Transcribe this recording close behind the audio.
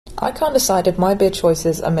I can't decide if my beer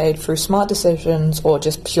choices are made through smart decisions or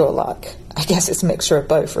just pure luck. I guess it's a mixture of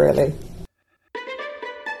both, really.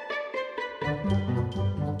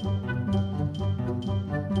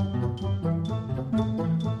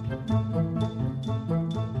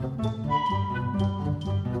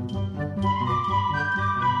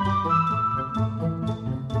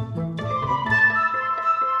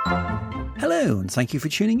 Hello, and thank you for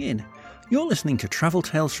tuning in. You're listening to Travel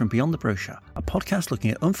Tales from Beyond the Brochure, a podcast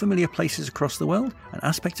looking at unfamiliar places across the world and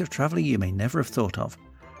aspects of travelling you may never have thought of.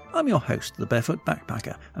 I'm your host, the Barefoot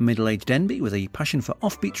Backpacker, a middle-aged Denbigh with a passion for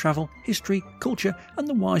offbeat travel, history, culture and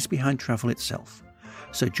the whys behind travel itself.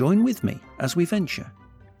 So join with me as we venture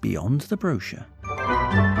beyond the brochure.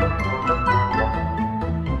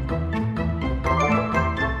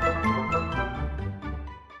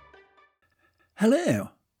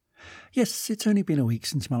 Hello. Yes, it's only been a week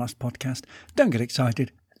since my last podcast. Don't get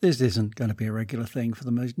excited. This isn't going to be a regular thing for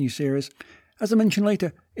the new series. As I mentioned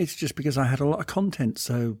later, it's just because I had a lot of content,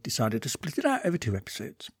 so decided to split it out over 2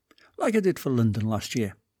 episodes. Like I did for London last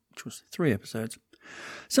year, which was 3 episodes.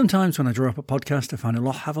 Sometimes when I draw up a podcast, I find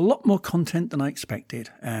I have a lot more content than I expected,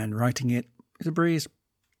 and writing it is a breeze.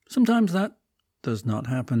 Sometimes that does not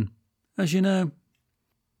happen, as you know.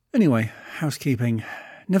 Anyway, housekeeping.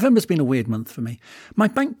 November's been a weird month for me. My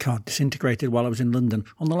bank card disintegrated while I was in London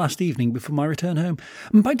on the last evening before my return home.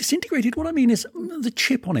 And by disintegrated, what I mean is the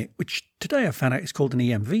chip on it, which today I found out is called an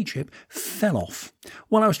EMV chip, fell off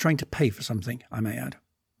while I was trying to pay for something, I may add.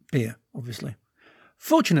 Beer, obviously.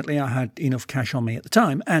 Fortunately, I had enough cash on me at the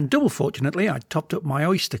time, and double fortunately, I topped up my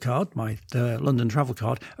Oyster card, the London travel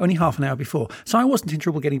card, only half an hour before, so I wasn't in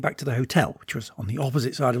trouble getting back to the hotel, which was on the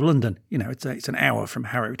opposite side of London. You know, it's an hour from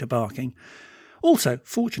Harrow to Barking. Also,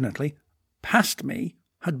 fortunately, past me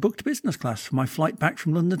had booked business class for my flight back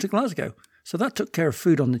from London to Glasgow, so that took care of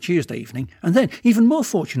food on the Tuesday evening. And then, even more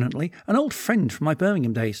fortunately, an old friend from my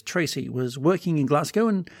Birmingham days, Tracy, was working in Glasgow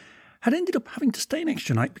and had ended up having to stay an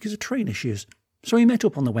extra night because of train issues. So we met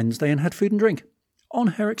up on the Wednesday and had food and drink, on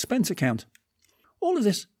her expense account. All of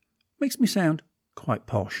this makes me sound quite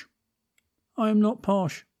posh. I am not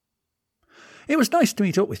posh. It was nice to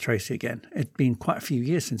meet up with Tracy again. It'd been quite a few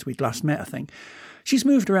years since we'd last met, I think. She's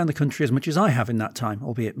moved around the country as much as I have in that time,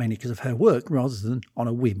 albeit mainly because of her work rather than on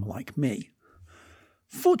a whim like me.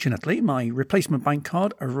 Fortunately, my replacement bank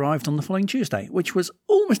card arrived on the following Tuesday, which was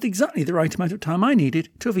almost exactly the right amount of time I needed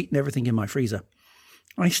to have eaten everything in my freezer.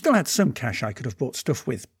 I still had some cash I could have bought stuff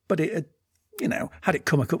with, but it had, had it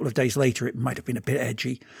come a couple of days later, it might have been a bit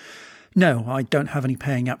edgy. No, I don't have any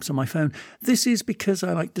paying apps on my phone. This is because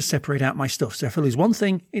I like to separate out my stuff, so if I lose one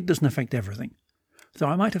thing, it doesn't affect everything. Though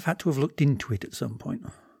I might have had to have looked into it at some point.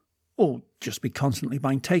 Or just be constantly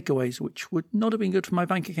buying takeaways, which would not have been good for my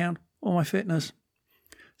bank account or my fitness.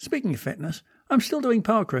 Speaking of fitness, I'm still doing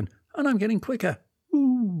parkrun, and I'm getting quicker.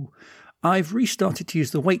 Ooh. I've restarted to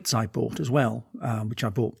use the weights I bought as well, which I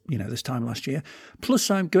bought, this time last year.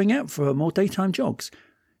 Plus, I'm going out for more daytime jogs.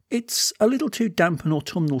 It's a little too damp and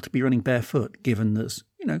autumnal to be running barefoot, given there's,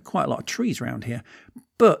 quite a lot of trees around here.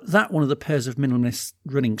 But that one of the pairs of minimalist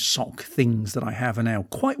running sock things that I have are now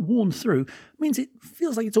quite worn through means it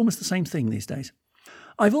feels like it's almost the same thing these days.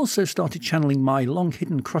 I've also started channeling my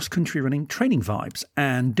long-hidden cross-country running training vibes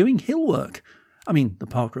and doing hill work. I mean, the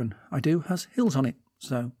parkrun I do has hills on it,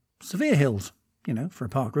 so severe hills, for a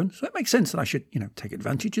parkrun. So it makes sense that I should, take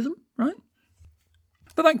advantage of them, right?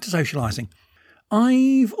 But back to socialising.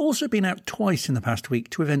 I've also been out twice in the past week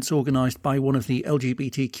to events organised by one of the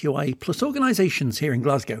LGBTQIA plus organisations here in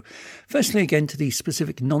Glasgow. Firstly, again, to the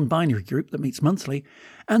specific non-binary group that meets monthly.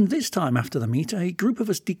 And this time, after the meet, a group of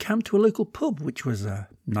us decamped to a local pub, which was a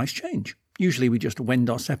nice change. Usually we just wend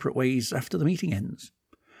our separate ways after the meeting ends.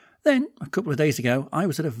 Then, a couple of days ago, I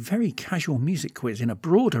was at a very casual music quiz in a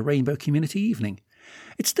broader Rainbow community evening.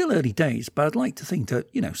 It's still early days, but I'd like to think that,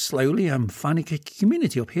 slowly I'm finding a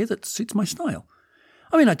community up here that suits my style.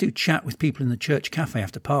 I mean, I do chat with people in the church cafe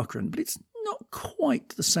after parkrun, but it's not quite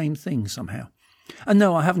the same thing somehow. And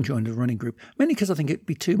no, I haven't joined a running group, mainly because I think it'd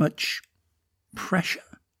be too much pressure.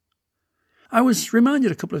 I was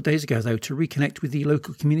reminded a couple of days ago, though, to reconnect with the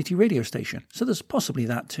local community radio station, so there's possibly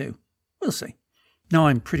that too. We'll see. Now,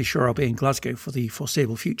 I'm pretty sure I'll be in Glasgow for the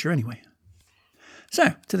foreseeable future anyway.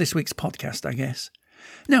 So, to this week's podcast, I guess.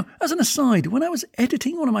 Now, as an aside, when I was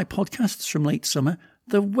editing one of my podcasts from late summer,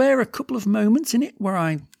 there were a couple of moments in it where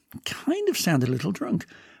I kind of sounded a little drunk,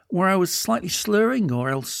 where I was slightly slurring or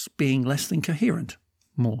else being less than coherent,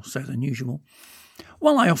 more so than usual.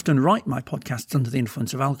 While I often write my podcasts under the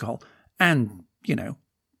influence of alcohol, and,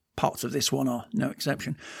 parts of this one are no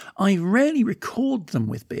exception, I rarely record them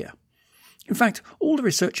with beer. In fact, all the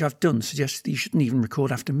research I've done suggests that you shouldn't even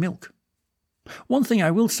record after milk. One thing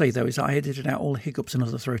I will say, though, is I edited out all the hiccups and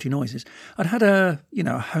other throaty noises. I'd had a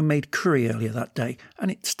homemade curry earlier that day,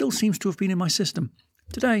 and it still seems to have been in my system.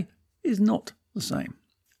 Today is not the same.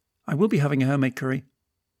 I will be having a homemade curry,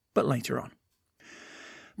 but later on.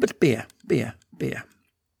 But beer.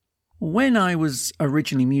 When I was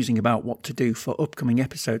originally musing about what to do for upcoming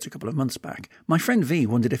episodes a couple of months back, my friend V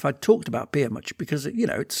wondered if I'd talked about beer much because,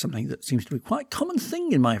 it's something that seems to be quite a common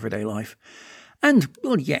thing in my everyday life. And,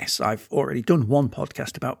 well, yes, I've already done one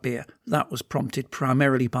podcast about beer. That was prompted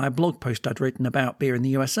primarily by a blog post I'd written about beer in the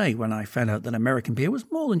USA when I found out that American beer was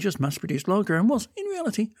more than just mass-produced lager and was, in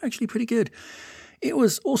reality, actually pretty good. It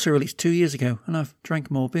was also released 2 years ago, and I've drank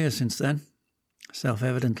more beer since then.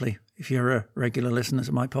 Self-evidently, if you're a regular listener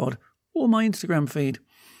to my pod or my Instagram feed.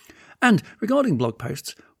 And regarding blog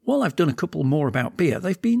posts, while I've done a couple more about beer,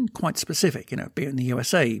 they've been quite specific, beer in the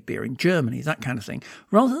USA, beer in Germany, that kind of thing,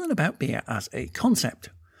 rather than about beer as a concept.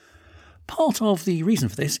 Part of the reason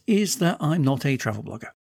for this is that I'm not a travel blogger.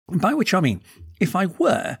 By which I mean, if I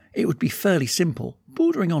were, it would be fairly simple,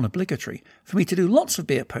 bordering on obligatory, for me to do lots of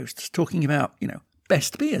beer posts talking about,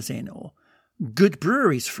 best beers in, or good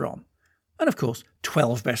breweries from, and of course,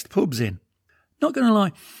 12 best pubs in. Not going to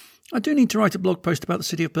lie, I do need to write a blog post about the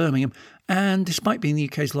city of Birmingham, and despite being the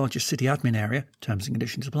UK's largest city admin area, terms and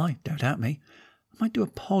conditions apply, don't doubt me, I might do a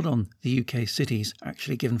pod on the UK cities,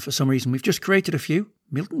 actually, given for some reason we've just created a few.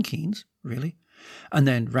 Milton Keynes, really? And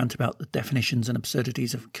then rant about the definitions and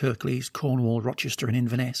absurdities of Kirklees, Cornwall, Rochester and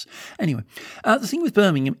Inverness. Anyway, the thing with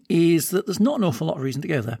Birmingham is that there's not an awful lot of reason to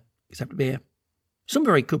go there, except beer. Some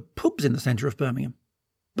very good pubs in the centre of Birmingham,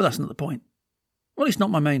 but that's not the point. Well, it's not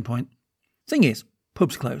my main point. Thing is,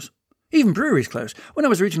 pubs close. Even breweries close. When I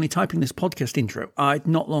was originally typing this podcast intro, I'd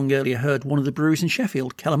not long earlier heard one of the breweries in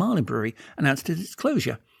Sheffield, Kellermarlin Brewery, announced its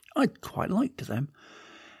closure. I'd quite liked them.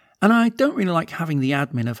 And I don't really like having the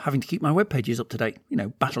admin of having to keep my web pages up to date.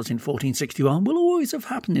 Battles in 1461 will always have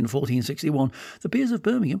happened in 1461. The beers of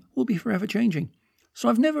Birmingham will be forever changing. So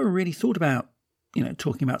I've never really thought about,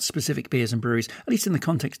 talking about specific beers and breweries, at least in the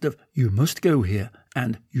context of you must go here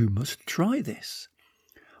and you must try this.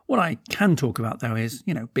 What I can talk about, though, is,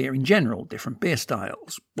 beer in general, different beer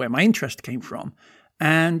styles, where my interest came from,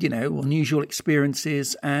 and, unusual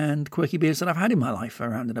experiences and quirky beers that I've had in my life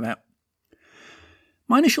around and about.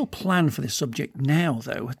 My initial plan for this subject now,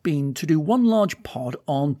 though, had been to do one large pod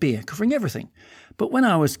on beer, covering everything. But when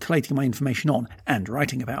I was collating my information on and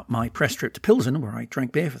writing about my press trip to Pilsen, where I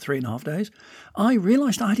drank beer for 3.5 days, I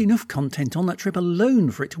realised I had enough content on that trip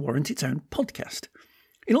alone for it to warrant its own podcast.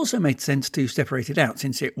 It also made sense to separate it out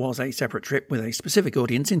since it was a separate trip with a specific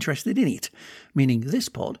audience interested in it, meaning this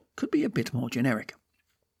pod could be a bit more generic.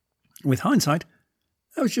 With hindsight,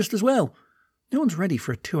 that was just as well. No one's ready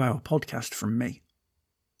for a 2-hour podcast from me.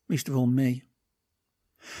 Least of all me.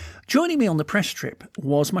 Joining me on the press trip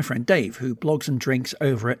was my friend Dave, who blogs and drinks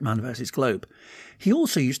over at Man vs. Globe. He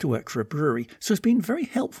also used to work for a brewery, so has been very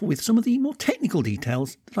helpful with some of the more technical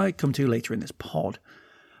details that I come to later in this pod.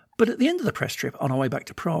 But at the end of the press trip, on our way back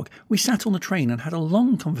to Prague, we sat on the train and had a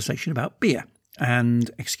long conversation about beer.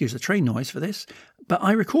 And, excuse the train noise for this, but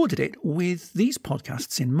I recorded it with these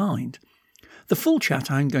podcasts in mind. The full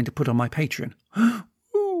chat I'm going to put on my Patreon.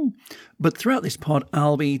 But throughout this pod,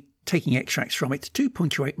 I'll be taking extracts from it to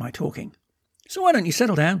punctuate my talking. So why don't you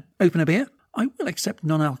settle down, open a beer? I will accept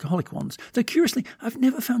non-alcoholic ones, though curiously, I've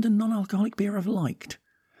never found a non-alcoholic beer I've liked.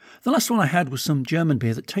 The last one I had was some German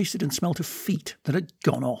beer that tasted and smelt of feet that had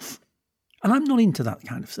gone off. And I'm not into that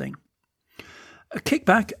kind of thing. Kick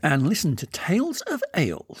back and listen to Tales of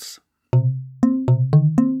Ales.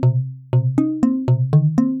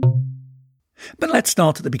 But let's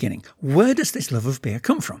start at the beginning. Where does this love of beer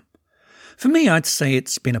come from? For me, I'd say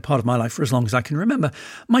it's been a part of my life for as long as I can remember.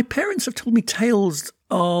 My parents have told me tales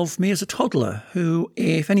of me as a toddler, who,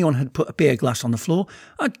 if anyone had put a beer glass on the floor,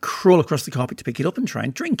 I'd crawl across the carpet to pick it up and try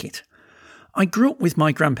and drink it. I grew up with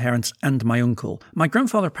my grandparents and my uncle. My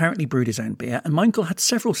grandfather apparently brewed his own beer, and my uncle had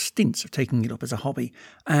several stints of taking it up as a hobby.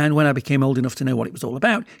 And when I became old enough to know what it was all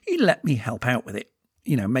about, he let me help out with it.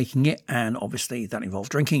 Making it, and obviously that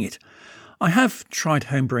involved drinking it. I have tried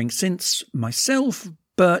homebrewing since myself,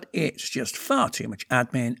 but it's just far too much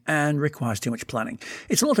admin and requires too much planning.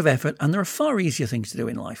 It's a lot of effort, and there are far easier things to do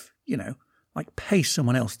in life, like pay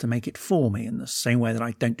someone else to make it for me in the same way that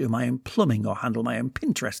I don't do my own plumbing or handle my own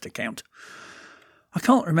Pinterest account. I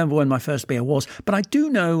can't remember when my first beer was, but I do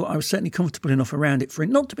know I was certainly comfortable enough around it for it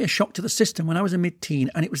not to be a shock to the system when I was a mid-teen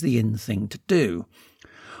and it was the in thing to do.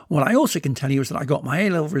 What I also can tell you is that I got my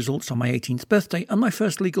A-level results on my 18th birthday, and my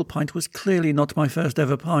first legal pint was clearly not my first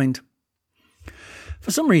ever pint. For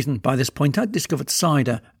some reason, by this point, I'd discovered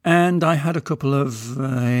cider, and I had a couple of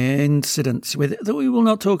incidents with it that we will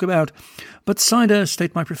not talk about. But cider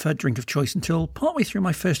stayed my preferred drink of choice until partway through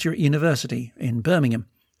my first year at university in Birmingham.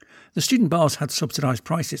 The student bars had subsidised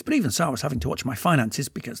prices, but even so I was having to watch my finances,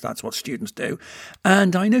 because that's what students do,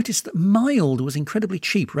 and I noticed that mild was incredibly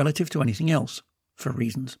cheap relative to anything else, for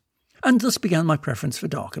reasons, and thus began my preference for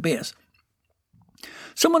darker beers.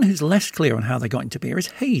 Someone who's less clear on how they got into beer is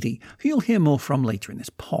Heidi, who you'll hear more from later in this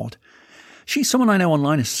pod. She's someone I know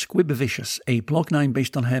online as Squibvicious, a blog name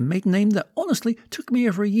based on her maiden name that honestly took me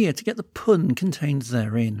over a year to get the pun contained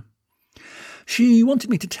therein. She wanted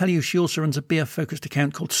me to tell you she also runs a beer-focused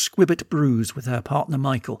account called Squibbit Brews with her partner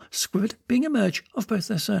Michael, Squibbit being a merge of both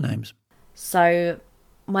their surnames. So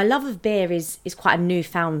my love of beer is quite a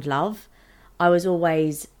newfound love. I was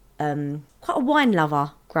always quite a wine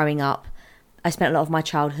lover growing up. I spent a lot of my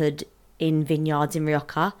childhood in vineyards in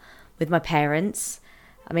Rioja with my parents.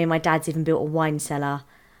 I mean, my dad's even built a wine cellar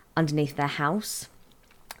underneath their house.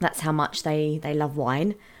 That's how much they love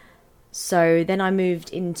wine. So then I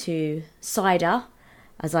moved into cider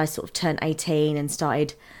as I sort of turned 18 and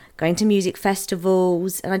started going to music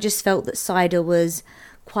festivals. And I just felt that cider was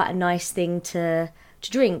quite a nice thing to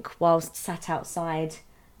drink whilst sat outside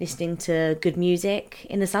listening to good music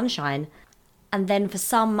in the sunshine. And then for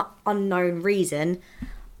some unknown reason,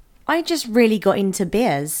 I just really got into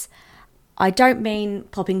beers. I don't mean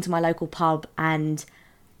popping to my local pub and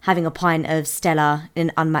having a pint of Stella in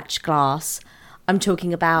an unmatched glass. I'm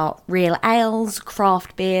talking about real ales,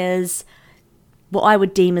 craft beers, what I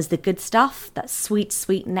would deem as the good stuff, that sweet,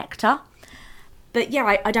 sweet nectar. But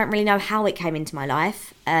yeah, I don't really know how it came into my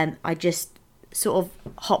life. I just sort of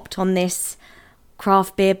hopped on this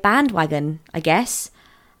craft beer bandwagon, I guess.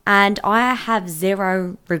 And I have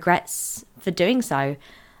zero regrets for doing so.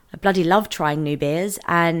 I bloody love trying new beers,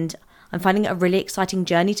 and I'm finding it a really exciting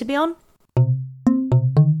journey to be on.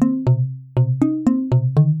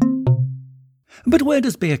 But where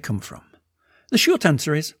does beer come from? The short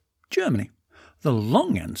answer is Germany. The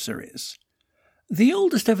long answer is the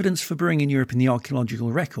oldest evidence for brewing in Europe in the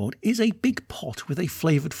archaeological record is a big pot with a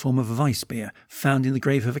flavoured form of Weissbier found in the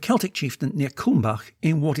grave of a Celtic chieftain near Kulmbach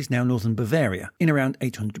in what is now northern Bavaria in around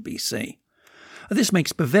 800 BC. This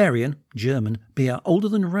makes Bavarian, German, beer older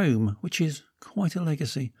than Rome, which is quite a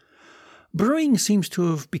legacy. Brewing seems to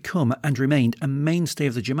have become and remained a mainstay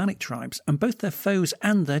of the Germanic tribes and both their foes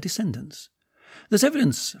and their descendants. There's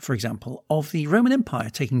evidence, for example, of the Roman Empire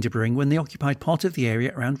taking to brewing when they occupied part of the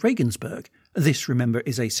area around Regensburg. This, remember,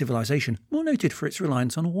 is a civilization more noted for its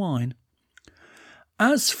reliance on wine.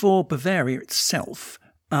 As for Bavaria itself,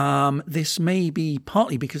 this may be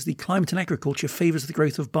partly because the climate and agriculture favours the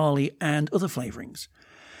growth of barley and other flavourings.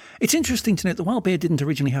 It's interesting to note that while beer didn't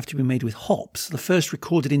originally have to be made with hops, the first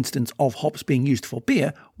recorded instance of hops being used for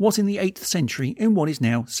beer was in the 8th century in what is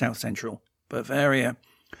now south-central Bavaria.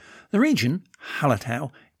 The region,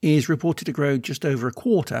 Hallertau, is reported to grow just over a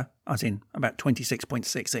quarter, as in about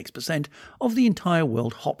 26.66%, of the entire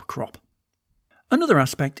world hop crop. Another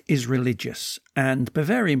aspect is religious, and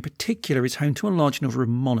Bavaria in particular is home to a large number of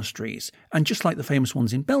monasteries, and just like the famous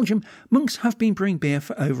ones in Belgium, monks have been brewing beer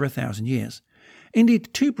for over 1,000 years.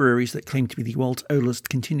 Indeed, two breweries that claim to be the world's oldest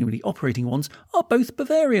continually operating ones are both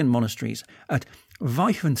Bavarian monasteries at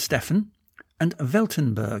Weihenstephan and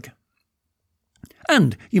Weltenberg.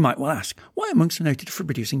 And you might well ask, why are monks noted for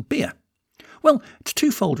producing beer? Well, it's a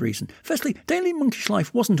twofold reason. Firstly, daily monkish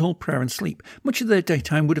life wasn't all prayer and sleep. Much of their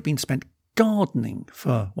daytime would have been spent gardening,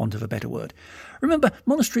 for want of a better word. Remember,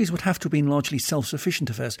 monasteries would have to have been largely self-sufficient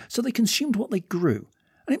affairs, so they consumed what they grew.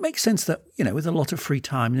 And it makes sense that, with a lot of free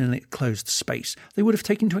time in an enclosed space, they would have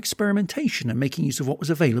taken to experimentation and making use of what was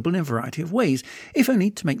available in a variety of ways, if only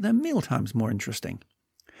to make their mealtimes more interesting.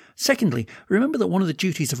 Secondly, remember that one of the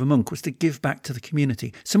duties of a monk was to give back to the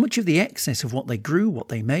community, so much of the excess of what they grew, what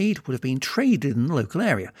they made, would have been traded in the local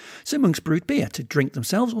area. So monks brewed beer to drink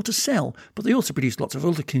themselves or to sell, but they also produced lots of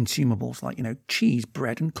other consumables like, cheese,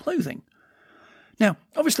 bread and clothing. Now,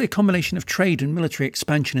 obviously a combination of trade and military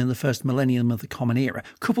expansion in the first millennium of the Common Era,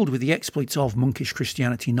 coupled with the exploits of monkish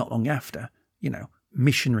Christianity not long after,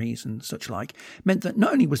 missionaries and such like, meant that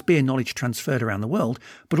not only was beer knowledge transferred around the world,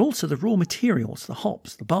 but also the raw materials, the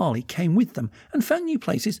hops, the barley, came with them and found new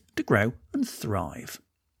places to grow and thrive.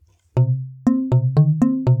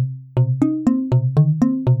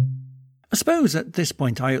 I suppose at this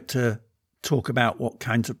point I ought to talk about what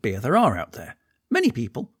kinds of beer there are out there. Many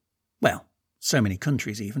people, well, so many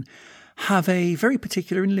countries even, have a very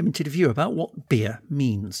particular and limited view about what beer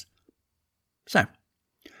means. So,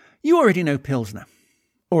 you already know Pilsner.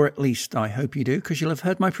 Or at least I hope you do, because you'll have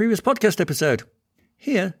heard my previous podcast episode.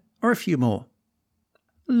 Here are a few more.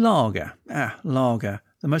 Lager. Lager.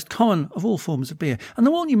 The most common of all forms of beer, and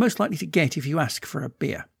the one you're most likely to get if you ask for a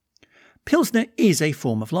beer. Pilsner is a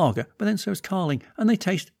form of lager, but then so is Carling, and they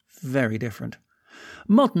taste very different.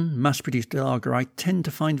 Modern, mass-produced lager I tend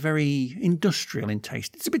to find very industrial in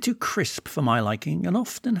taste. It's a bit too crisp for my liking, and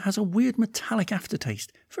often has a weird metallic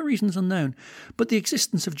aftertaste, for reasons unknown. But the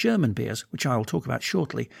existence of German beers, which I will talk about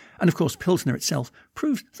shortly, and of course Pilsner itself,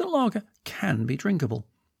 proves that lager can be drinkable.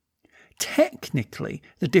 Technically,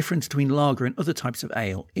 the difference between lager and other types of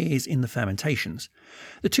ale is in the fermentations.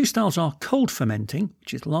 The two styles are cold fermenting,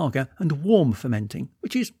 which is lager, and warm fermenting,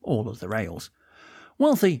 which is all other ales.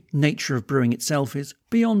 While the nature of brewing itself is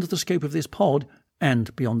beyond the scope of this pod,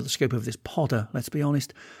 and beyond the scope of this podder, let's be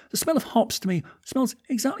honest, the smell of hops to me smells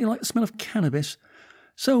exactly like the smell of cannabis.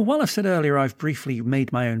 So while I've said earlier I've briefly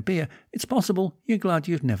made my own beer, it's possible you're glad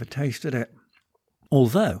you've never tasted it.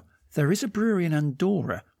 Although there is a brewery in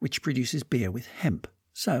Andorra which produces beer with hemp,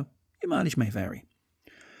 so your mileage may vary.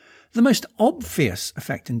 The most obvious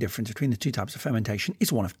effect and difference between the two types of fermentation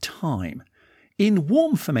is one of time. In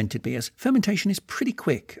warm fermented beers, fermentation is pretty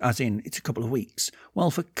quick, as in it's a couple of weeks, while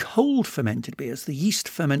for cold fermented beers, the yeast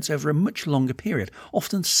ferments over a much longer period,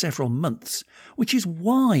 often several months, which is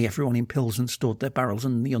why everyone in Pilsen stored their barrels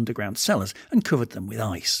in the underground cellars and covered them with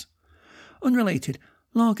ice. Unrelated,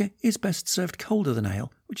 lager is best served colder than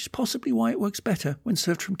ale, which is possibly why it works better when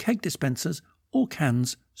served from keg dispensers or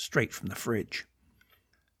cans straight from the fridge.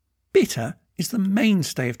 Bitter is the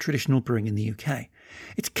mainstay of traditional brewing in the UK.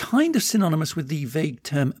 It's kind of synonymous with the vague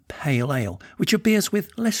term pale ale, which are beers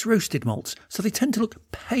with less roasted malts, so they tend to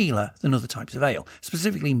look paler than other types of ale,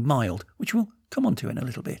 specifically mild, which we'll come on to in a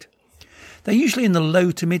little bit. They're usually in the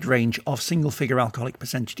low to mid-range of single-figure alcoholic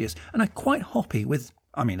percentages and are quite hoppy with,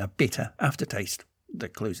 a bitter aftertaste. The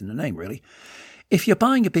clue's in the name, really. If you're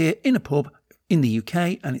buying a beer in a pub in the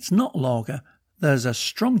UK and it's not lager, there's a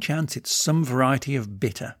strong chance it's some variety of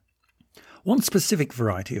bitter. One specific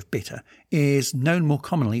variety of bitter is known more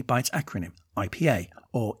commonly by its acronym, IPA,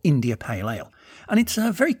 or India Pale Ale, and it's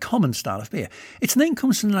a very common style of beer. Its name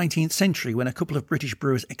comes from the 19th century when a couple of British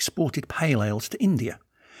brewers exported pale ales to India.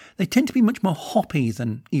 They tend to be much more hoppy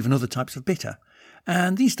than even other types of bitter,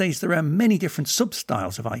 and these days there are many different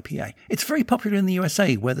sub-styles of IPA. It's very popular in the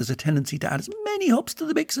USA, where there's a tendency to add as many hops to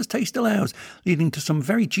the mix as taste allows, leading to some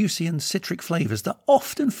very juicy and citric flavours that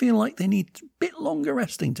often feel like they need a bit longer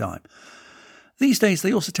resting time. These days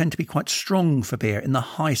they also tend to be quite strong for beer in the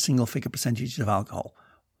high single-figure percentages of alcohol.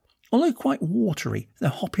 Although quite watery, their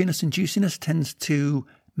hoppiness and juiciness tends to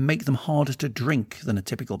make them harder to drink than a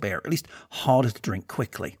typical beer, at least harder to drink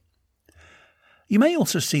quickly. You may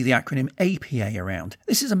also see the acronym APA around.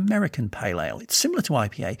 This is American Pale Ale. It's similar to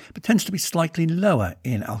IPA, but tends to be slightly lower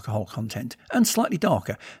in alcohol content and slightly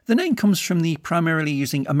darker. The name comes from the primarily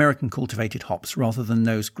using American cultivated hops rather than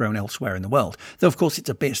those grown elsewhere in the world, though of course it's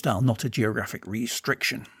a beer style, not a geographic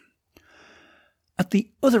restriction. At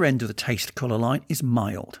the other end of the taste colour line is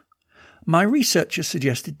mild. My research has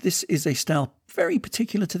suggested this is a style very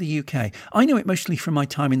particular to the UK. I know it mostly from my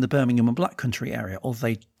time in the Birmingham and Black Country area,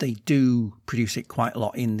 although they do produce it quite a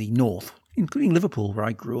lot in the north, including Liverpool, where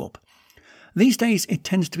I grew up. These days it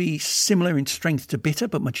tends to be similar in strength to bitter,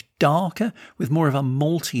 but much darker, with more of a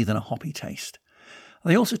malty than a hoppy taste.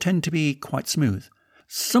 They also tend to be quite smooth.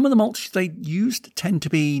 Some of the malts they used tend to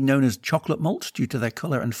be known as chocolate malts due to their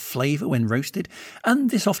colour and flavour when roasted,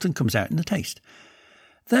 and this often comes out in the taste.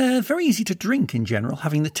 They're very easy to drink in general,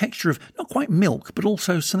 having the texture of not quite milk, but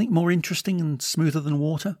also something more interesting and smoother than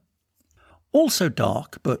water. Also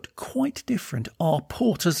dark, but quite different, are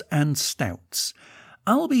porters and stouts.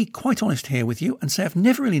 I'll be quite honest here with you and say I've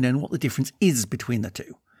never really known what the difference is between the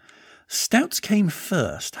two. Stouts came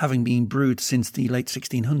first, having been brewed since the late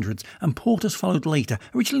 1600s, and porters followed later,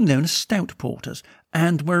 originally known as stout porters,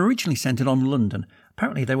 and were originally centred on London.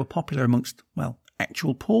 Apparently they were popular amongst,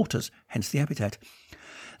 actual porters, hence the epithet.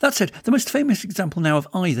 That said, the most famous example now of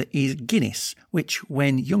either is Guinness, which,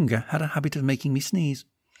 when younger, had a habit of making me sneeze.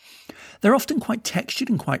 They're often quite textured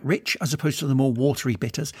and quite rich, as opposed to the more watery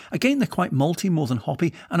bitters. Again, they're quite malty more than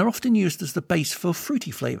hoppy, and are often used as the base for fruity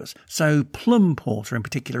flavours, so plum porter in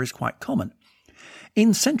particular is quite common.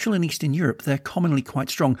 In Central and Eastern Europe, they're commonly quite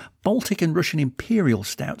strong. Baltic and Russian imperial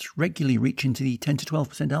stouts regularly reach into the 10 to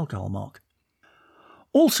 12% alcohol mark.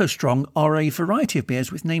 Also strong are a variety of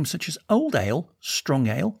beers with names such as Old Ale, Strong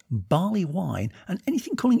Ale, Barley Wine, and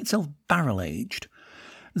anything calling itself barrel-aged.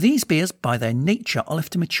 These beers, by their nature, are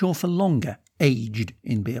left to mature for longer, aged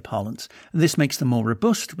in beer parlance. This makes them more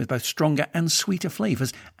robust, with both stronger and sweeter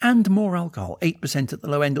flavours, and more alcohol, 8% at the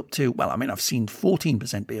low end up to, I've seen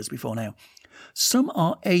 14% beers before now. Some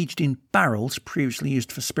are aged in barrels previously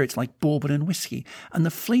used for spirits like bourbon and whiskey, and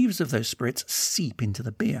the flavours of those spirits seep into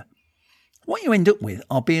the beer. What you end up with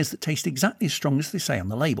are beers that taste exactly as strong as they say on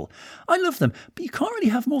the label. I love them, but you can't really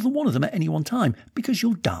have more than one of them at any one time because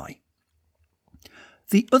you'll die.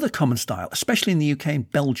 The other common style, especially in the UK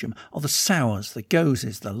and Belgium, are the sours, the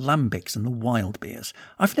goses, the lambics and the wild beers.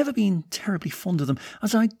 I've never been terribly fond of them,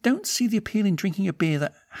 as I don't see the appeal in drinking a beer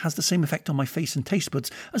that has the same effect on my face and taste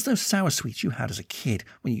buds as those sour sweets you had as a kid,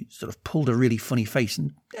 when you sort of pulled a really funny face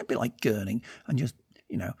and a bit like gurning, and just,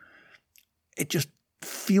 it just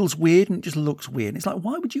feels weird and it just looks weird. And it's like,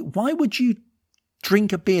 why would you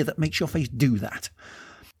drink a beer that makes your face do that?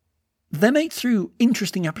 They're made through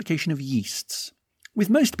interesting application of yeasts. With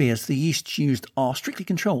most beers, the yeasts used are strictly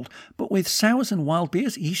controlled, but with sours and wild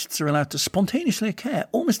beers, yeasts are allowed to spontaneously occur,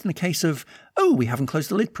 almost in a case of, oh, we haven't closed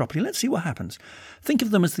the lid properly, let's see what happens. Think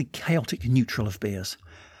of them as the chaotic neutral of beers.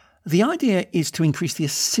 The idea is to increase the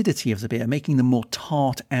acidity of the beer, making them more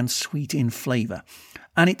tart and sweet in flavour.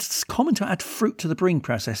 And it's common to add fruit to the brewing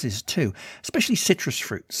processes too, especially citrus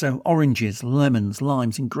fruit, so oranges, lemons,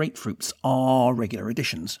 limes and grapefruits are regular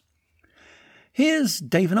additions. Here's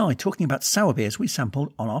Dave and I talking about sour beers we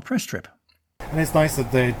sampled on our press trip. And it's nice that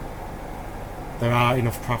there are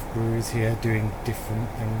enough craft breweries here doing different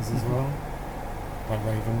things as well. Like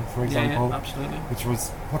Raven, for example. Yeah, absolutely. Which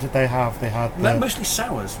was, what did they have? They had mostly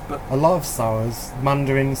sours, but a lot of sours.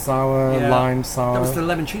 Mandarin sour, lime sour. That was the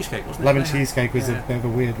lemon cheesecake, wasn't it? Lemon cheesecake was a bit of a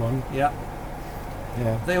weird one. Yeah.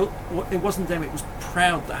 Yeah. It wasn't them, it was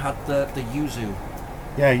Proud that had the yuzu.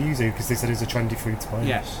 Yeah, yuzu, because they said it was a trendy fruit one.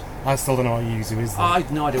 Yes. I still don't know what yuzu is though. I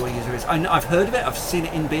have no idea what yuzu is. I've heard of it, I've seen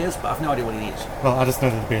it in beers, but I've no idea what it is. Well, I just know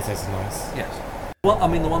that the beer tastes nice. Yes. Well, I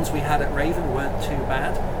mean, the ones we had at Raven weren't too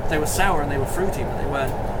bad. They were sour and they were fruity, but they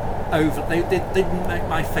weren't over. They didn't make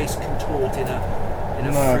my face contort in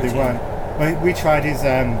a No, fruity. they weren't. We tried his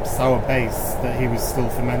sour base that he was still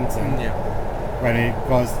fermenting. Yeah. When he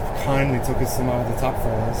kindly took us some out of the tap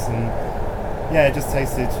for us, and yeah, it just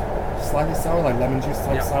tasted slightly sour, like lemon juice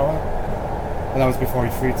type sour. And that was before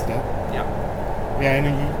he fruited it. Yeah. Yeah,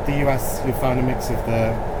 in the US, you found a mix of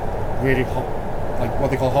the really hot, like what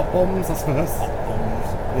they call hot bombs, I suppose. Hot bombs.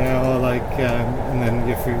 Yeah, or like, and then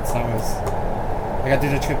your fruit sours. Like I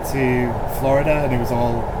did a trip to Florida, and it was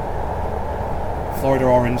all Florida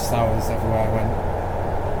orange sours everywhere I went,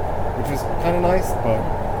 which was kind of nice, but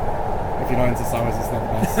if you're not into sours, it's not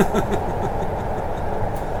the best.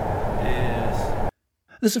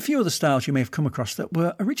 There's a few other styles you may have come across that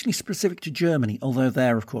were originally specific to Germany, although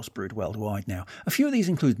they're of course brewed worldwide now. A few of these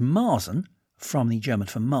include Marzen, from the German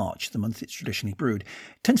for March, the month it's traditionally brewed.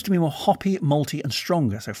 It tends to be more hoppy, malty and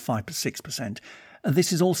stronger, so 5 to 6%. And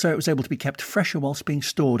this is also, it was able to be kept fresher whilst being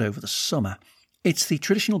stored over the summer. It's the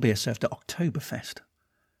traditional beer served at Oktoberfest.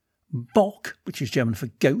 Bock, which is German for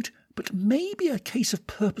goat, but maybe a case of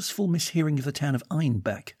purposeful mishearing of the town of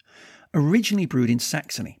Einbeck. Originally brewed in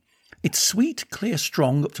Saxony. It's sweet, clear,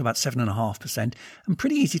 strong, up to about 7.5%, and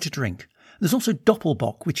pretty easy to drink. There's also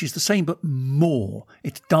Doppelbock, which is the same but more.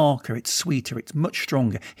 It's darker, it's sweeter, it's much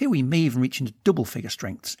stronger. Here we may even reach into double figure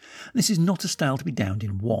strengths. This is not a style to be downed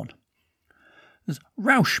in one. There's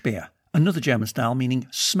Rauchbier, another German style meaning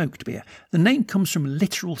smoked beer. The name comes from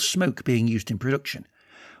literal smoke being used in production.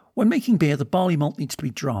 When making beer, the barley malt needs to be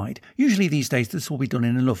dried. Usually these days this will be done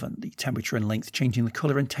in an oven, the temperature and length changing the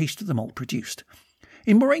colour and taste of the malt produced.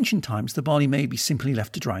 In more ancient times, the barley may be simply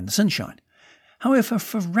left to dry in the sunshine. However,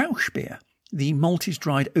 for Rauchbier, the malt is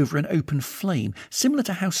dried over an open flame, similar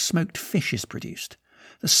to how smoked fish is produced.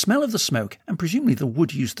 The smell of the smoke, and presumably the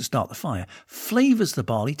wood used to start the fire, flavours the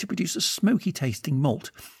barley to produce a smoky-tasting malt.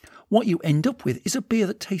 What you end up with is a beer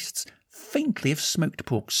that tastes faintly of smoked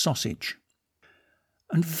pork sausage.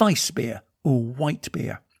 And Weissbier, or white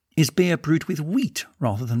beer, is beer brewed with wheat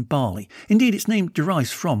rather than barley. Indeed, its name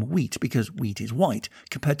derives from wheat because wheat is white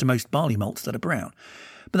compared to most barley malts that are brown.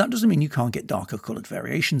 But that doesn't mean you can't get darker coloured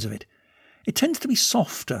variations of it. It tends to be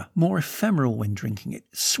softer, more ephemeral when drinking it,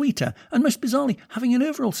 sweeter, and most bizarrely having an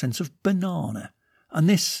overall sense of banana. And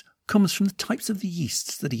this comes from the types of the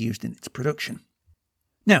yeasts that are used in its production.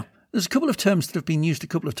 Now, there's a couple of terms that have been used a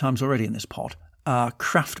couple of times already in this pod,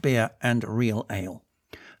 craft beer and real ale.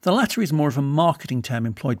 The latter is more of a marketing term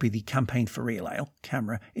employed by the Campaign for Real Ale,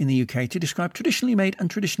 CAMRA, in the UK to describe traditionally made and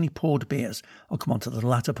traditionally poured beers. I'll come on to the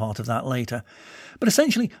latter part of that later. But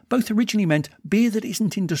essentially, both originally meant beer that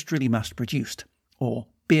isn't industrially mass-produced, or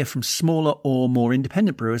beer from smaller or more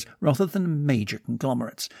independent brewers rather than major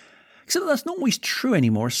conglomerates. Except that's not always true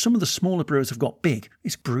anymore, as some of the smaller brewers have got big.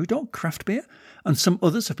 Is Brewdog craft beer? And some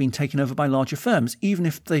others have been taken over by larger firms, even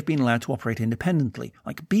if they've been allowed to operate independently.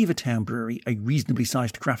 Like Beavertown Brewery, a reasonably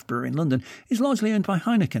sized craft brewery in London, is largely owned by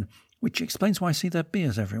Heineken, which explains why I see their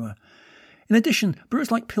beers everywhere. In addition,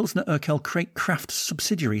 brewers like Pilsner Urquell create craft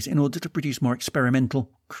subsidiaries in order to produce more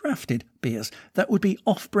experimental, crafted beers that would be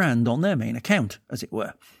off-brand on their main account, as it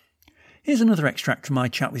were. Here's another extract from my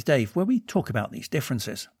chat with Dave, where we talk about these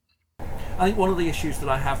differences. I think one of the issues that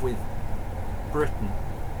I have with Britain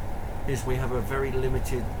is we have a very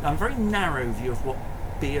limited and very narrow view of what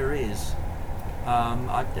beer is.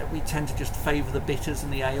 We tend to just favour the bitters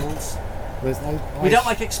and the ales. We don't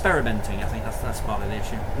like experimenting. I think that's part of the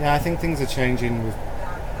issue. Yeah, I think things are changing with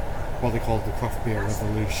what they call the craft beer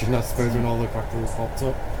revolution, I suppose, when all the craft brewers popped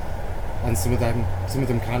up. And some of them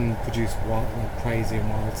can produce wild, like crazy and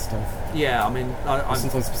wild stuff. Yeah, I mean,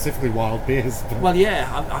 sometimes specifically wild beers. But well,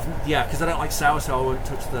 yeah, because I don't like sour, so I won't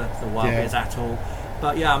touch the wild beers at all.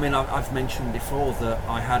 But yeah, I mean, I've mentioned before that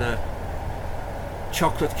I had a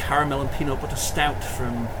chocolate, caramel, and peanut butter stout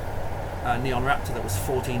from Neon Raptor that was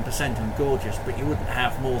 14% and gorgeous, but you wouldn't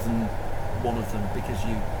have more than one of them because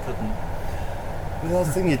you couldn't. Well, that's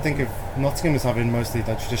the thing, you'd think of Nottingham as having mostly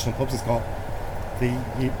the traditional pubs. It's got the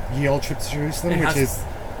Ye Olde Trip to Jerusalem, which is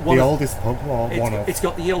the oldest pub, or one of. It's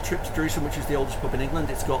got the Ye Olde Trip to Jerusalem, which is the oldest pub in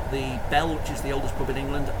England. It's got the Bell, which is the oldest pub in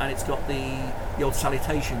England, and it's got the Ye Olde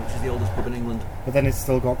Salutation, which is the oldest pub in England. But then it's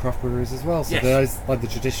still got craft breweries as well. So there's like the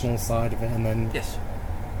traditional side of it, and then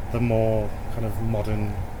the more kind of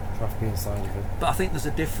modern craft beer side of it. But I think there's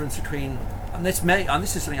a difference between, and this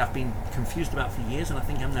is something I've been confused about for years, and I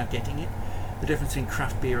think I'm now getting it. The difference in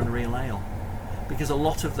craft beer and real ale. Because a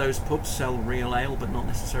lot of those pubs sell real ale but not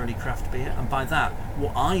necessarily craft beer, and by that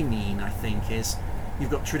what I mean, I think, is you've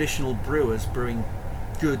got traditional brewers brewing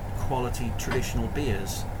good quality traditional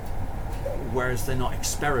beers, whereas they're not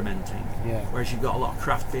experimenting. Whereas you've got a lot of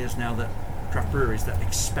craft breweries that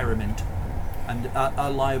experiment and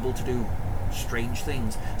are liable to do strange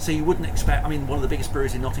things. So you wouldn't expect, I mean, one of the biggest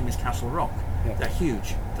breweries in Nottingham is Castle Rock. They're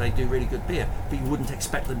huge, they do really good beer, but you wouldn't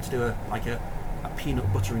expect them to do a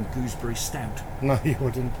peanut butter and gooseberry stout. No, you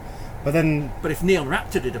wouldn't. But if Neon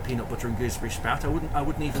Raptor did a peanut butter and gooseberry stout, I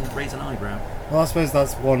wouldn't even raise an eyebrow. Well, I suppose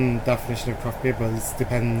that's one definition of craft beer, but it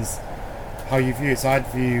depends how you view it. So I'd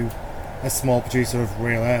view a small producer of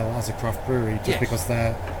real ale as a craft brewery just because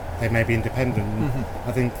they may be independent. Mm-hmm.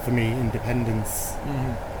 I think for me, independence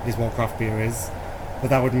is what craft beer is. But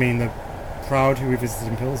that would mean that Proud, who we visited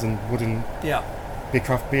in Pilsen, wouldn't be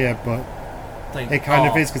craft beer, but it kind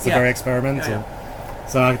of is because they're very experimental.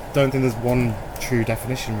 So I don't think there's one true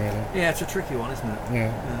definition, really. Yeah, it's a tricky one, isn't it?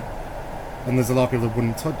 Yeah. And there's a lot of people that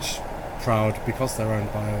wouldn't touch Proud because they're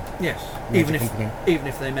owned by a major company. Even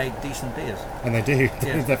if they make decent beers. And they do.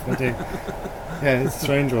 They definitely do. Yeah, it's a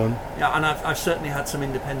strange one. Yeah, and I've certainly had some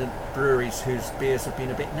independent breweries whose beers have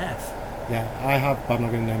been a bit naff. Yeah, I have, but I'm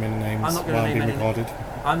not going to name any names while being recorded.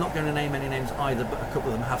 I'm not going to name any names either, but a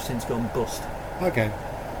couple of them have since gone bust. Okay.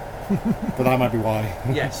 But that might be why.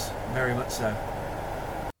 Yes, very much so.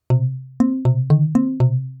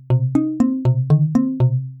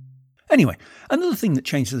 Anyway, another thing that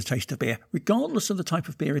changes the taste of beer, regardless of the type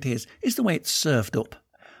of beer it is the way it's served up.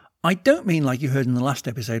 I don't mean like you heard in the last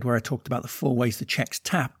episode where I talked about the 4 ways the Czechs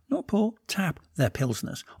tap, not pour, tap their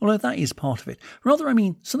pilsners, although that is part of it. Rather, I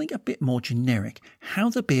mean something a bit more generic, how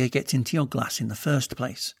the beer gets into your glass in the first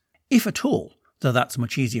place. If at all, though that's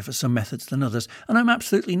much easier for some methods than others, and I'm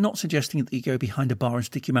absolutely not suggesting that you go behind a bar and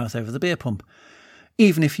stick your mouth over the beer pump.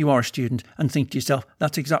 Even if you are a student and think to yourself,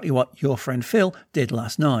 that's exactly what your friend Phil did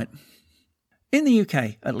last night. In the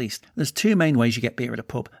UK, at least, there's 2 main ways you get beer at a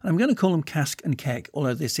pub, and I'm going to call them cask and keg,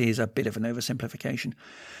 although this is a bit of an oversimplification.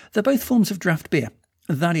 They're both forms of draft beer.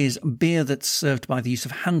 That is, beer that's served by the use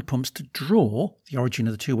of hand pumps to draw, the origin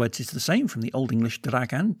of the 2 words is the same from the Old English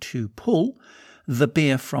dragan, to pull, the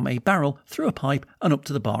beer from a barrel through a pipe and up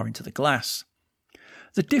to the bar into the glass.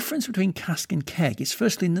 The difference between cask and keg is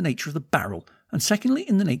firstly in the nature of the barrel, and secondly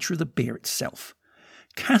in the nature of the beer itself.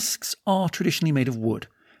 Casks are traditionally made of wood,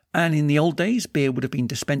 and in the old days, beer would have been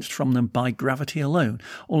dispensed from them by gravity alone,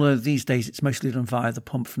 although these days it's mostly done via the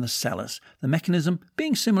pump from the cellars, the mechanism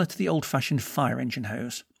being similar to the old-fashioned fire engine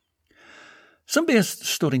hose. Some beers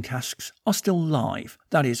stored in casks are still live,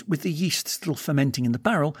 that is, with the yeast still fermenting in the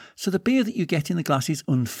barrel, so the beer that you get in the glass is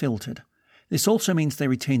unfiltered. This also means they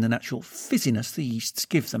retain the natural fizziness the yeasts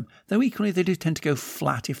give them, though equally they do tend to go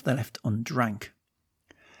flat if they're left undrank.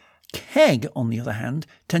 Keg, on the other hand,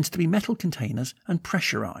 tends to be metal containers and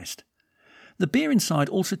pressurised. The beer inside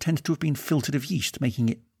also tends to have been filtered of yeast, making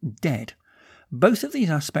it dead. Both of these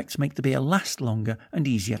aspects make the beer last longer and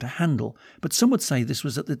easier to handle, but some would say this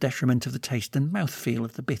was at the detriment of the taste and mouthfeel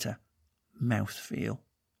of the bitter. Mouthfeel.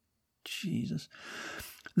 Jesus.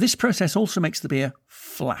 This process also makes the beer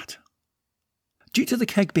flat. Due to the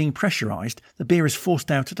keg being pressurised, the beer is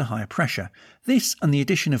forced out at a higher pressure. This and the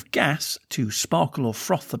addition of gas to sparkle or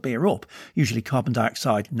froth the beer up, usually carbon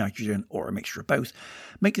dioxide, nitrogen or a mixture of both,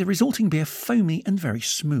 make the resulting beer foamy and very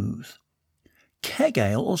smooth. Keg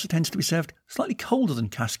ale also tends to be served slightly colder than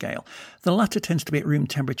cask ale. The latter tends to be at room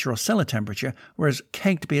temperature or cellar temperature, whereas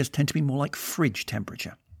kegged beers tend to be more like fridge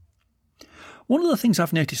temperature. One of the things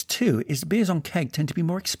I've noticed too is beers on keg tend to be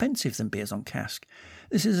more expensive than beers on cask.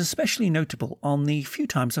 This is especially notable on the few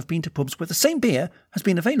times I've been to pubs where the same beer has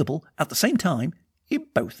been available at the same time in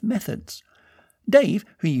both methods. Dave,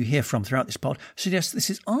 who you hear from throughout this pod, suggests this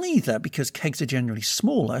is either because kegs are generally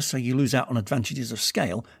smaller, so you lose out on advantages of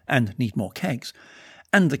scale and need more kegs,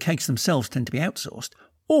 and the kegs themselves tend to be outsourced,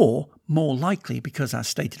 or, more likely because, as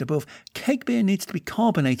stated above, keg beer needs to be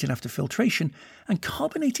carbonated after filtration, and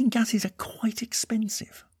carbonating gases are quite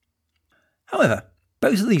expensive. However,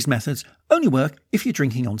 both of these methods only work if you're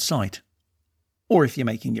drinking on site, or if you're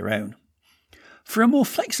making your own. For a more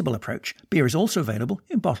flexible approach, beer is also available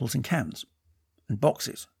in bottles and cans, and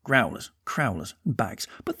boxes, growlers, crowlers and bags,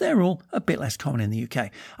 but they're all a bit less common in the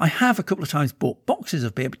UK. I have a couple of times bought boxes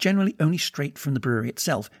of beer, but generally only straight from the brewery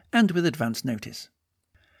itself, and with advance notice.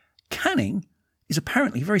 Canning is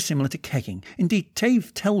apparently very similar to kegging. Indeed,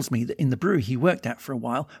 Dave tells me that in the brewery he worked at for a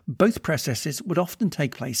while, both processes would often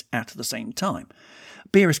take place at the same time.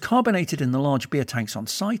 Beer is carbonated in the large beer tanks on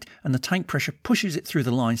site, and the tank pressure pushes it through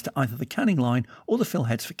the lines to either the canning line or the fill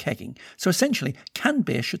heads for kegging. So essentially, canned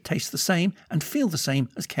beer should taste the same and feel the same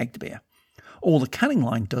as kegged beer. All the canning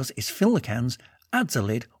line does is fill the cans, adds a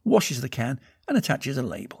lid, washes the can, and attaches a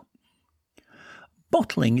label.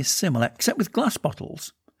 Bottling is similar, except with glass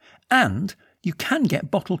bottles. And you can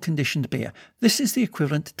get bottle-conditioned beer. This is the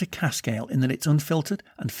equivalent to cask ale in that it's unfiltered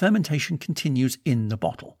and fermentation continues in the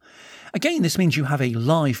bottle. Again, this means you have a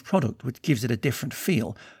live product which gives it a different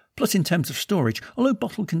feel. Plus, in terms of storage, although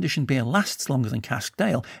bottle-conditioned beer lasts longer than casked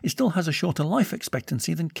ale, it still has a shorter life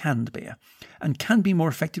expectancy than canned beer, and can be more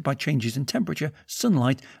affected by changes in temperature,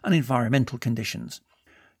 sunlight, and environmental conditions.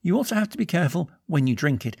 You also have to be careful when you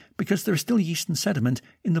drink it, because there is still yeast and sediment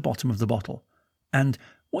in the bottom of the bottle. And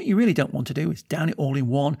what you really don't want to do is down it all in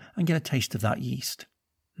one and get a taste of that yeast.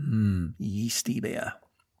 Yeasty beer.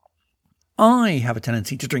 I have a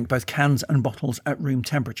tendency to drink both cans and bottles at room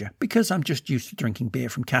temperature because I'm just used to drinking beer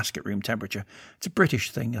from cask at room temperature. It's a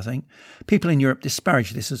British thing, I think. People in Europe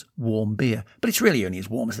disparage this as warm beer, but it's really only as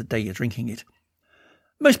warm as the day you're drinking it.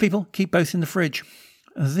 Most people keep both in the fridge.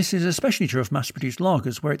 This is especially true of mass-produced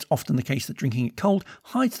lagers, where it's often the case that drinking it cold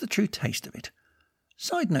hides the true taste of it.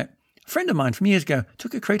 Side note, a friend of mine from years ago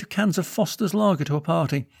took a crate of cans of Foster's lager to a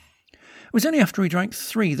party. It was only after we drank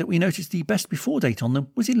 3 that we noticed the best before date on them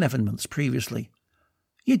was 11 months previously.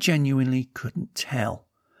 You genuinely couldn't tell.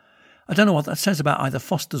 I don't know what that says about either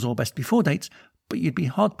Foster's or best before dates, but you'd be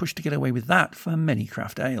hard pushed to get away with that for many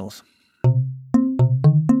craft ales.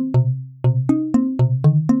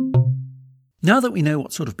 Now that we know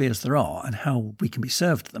what sort of beers there are and how we can be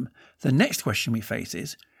served them, the next question we face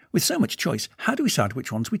is, with so much choice, how do we decide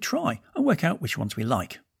which ones we try and work out which ones we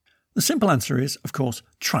like? The simple answer is, of course,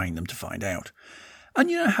 trying them to find out. And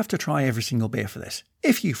you don't have to try every single beer for this.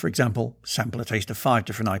 If you, for example, sample a taste of 5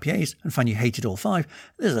 different IPAs and find you hated all 5,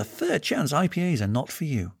 there's a fair chance IPAs are not for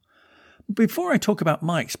you. Before I talk about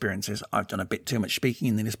my experiences, I've done a bit too much speaking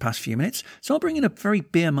in these past few minutes, so I'll bring in a very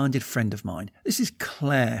beer-minded friend of mine. This is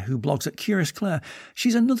Claire, who blogs at Curious Claire.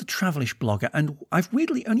 She's another travelish blogger, and I've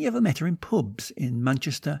weirdly only ever met her in pubs in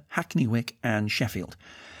Manchester, Hackney Wick and Sheffield.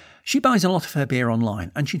 She buys a lot of her beer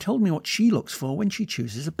online, and she told me what she looks for when she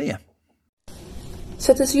chooses a beer.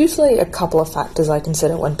 So there's usually a couple of factors I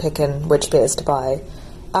consider when picking which beers to buy.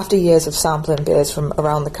 After years of sampling beers from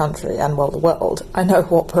around the country and, well, the world, I know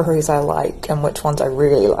what breweries I like and which ones I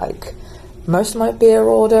really like. Most of my beer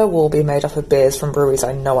order will be made up of beers from breweries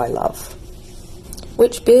I know I love.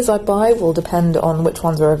 Which beers I buy will depend on which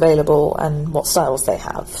ones are available and what styles they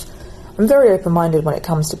have. I'm very open-minded when it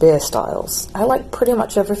comes to beer styles. I like pretty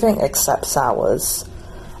much everything except sours.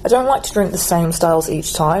 I don't like to drink the same styles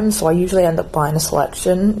each time, so I usually end up buying a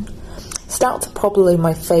selection. Stouts are probably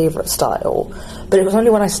my favourite style, but it was only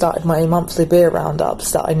when I started my monthly beer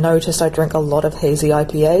roundups that I noticed I drink a lot of hazy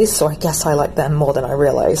IPAs, so I guess I like them more than I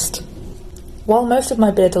realised. While most of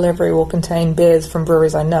my beer delivery will contain beers from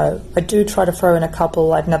breweries I know, I do try to throw in a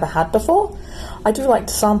couple I've never had before. I do like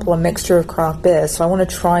to sample a mixture of craft beers, so I want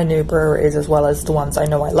to try new breweries as well as the ones I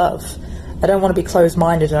know I love. I don't want to be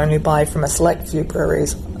closed-minded and only buy from a select few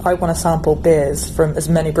breweries. I want to sample beers from as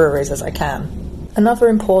many breweries as I can. Another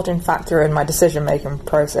important factor in my decision-making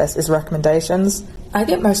process is recommendations. I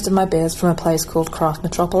get most of my beers from a place called Craft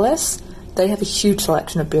Metropolis. They have a huge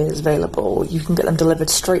selection of beers available. You can get them delivered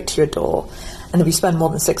straight to your door. And if you spend more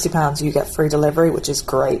than £60, you get free delivery, which is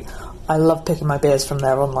great. I love picking my beers from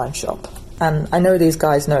their online shop. And I know these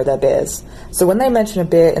guys know their beers. So when they mention a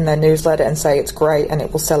beer in their newsletter and say it's great and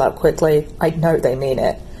it will sell out quickly, I know they mean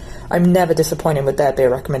it. I'm never disappointed with their beer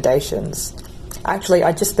recommendations. Actually,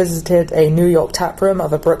 I just visited a New York taproom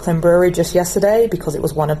of a Brooklyn brewery just yesterday because it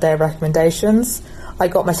was one of their recommendations. I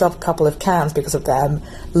got myself a couple of cans because of them.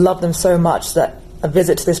 Loved them so much that a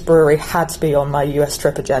visit to this brewery had to be on my US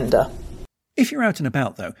trip agenda. If you're out and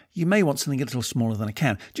about, though, you may want something a little smaller than a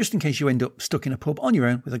can, just in case you end up stuck in a pub on your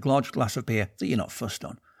own with a large glass of beer that you're not fussed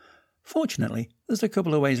on. Fortunately, there's a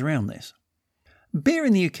couple of ways around this. Beer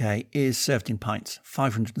in the UK is served in pints,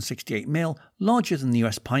 568ml, larger than the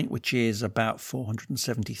US pint, which is about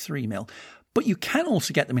 473ml. But you can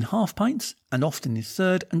also get them in half pints, and often in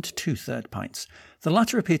third and two-third pints. The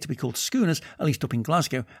latter appear to be called schooners, at least up in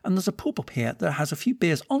Glasgow, and there's a pub up here that has a few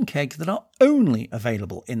beers on keg that are only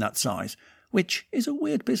available in that size, which is a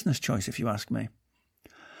weird business choice if you ask me.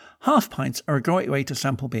 Half pints are a great way to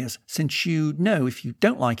sample beers, since you know if you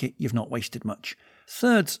don't like it, you've not wasted much.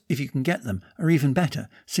 Thirds, if you can get them, are even better,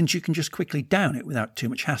 since you can just quickly down it without too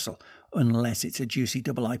much hassle, unless it's a juicy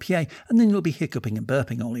double IPA, and then you'll be hiccuping and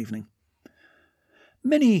burping all evening.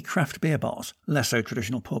 Many craft beer bars, less so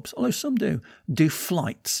traditional pubs, although some do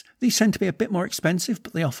flights. These tend to be a bit more expensive,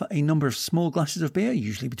 but they offer a number of small glasses of beer,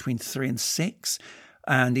 usually between 3 and 6,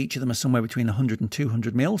 and each of them are somewhere between 100 and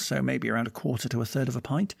 200ml, so maybe around a quarter to a third of a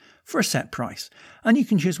pint, for a set price. And you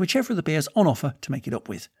can choose whichever of the beers on offer to make it up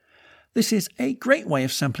with. This is a great way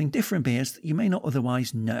of sampling different beers that you may not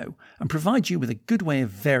otherwise know, and provides you with a good way of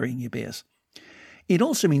varying your beers. It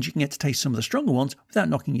also means you can get to taste some of the stronger ones without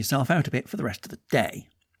knocking yourself out a bit for the rest of the day.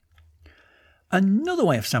 Another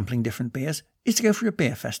way of sampling different beers is to go for a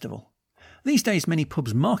beer festival. These days, many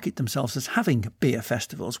pubs market themselves as having beer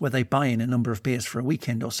festivals where they buy in a number of beers for a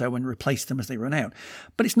weekend or so and replace them as they run out.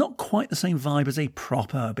 But it's not quite the same vibe as a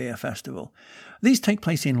proper beer festival. These take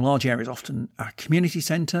place in large areas, often a community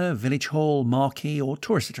centre, village hall, marquee or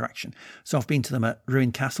tourist attraction. So I've been to them at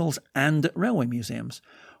ruined castles and at railway museums,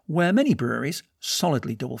 where many breweries,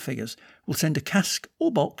 solidly double figures, will send a cask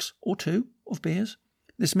or box or two of beers.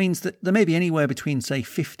 This means that there may be anywhere between, say,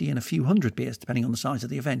 50 and a few hundred beers, depending on the size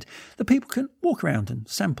of the event, that people can walk around and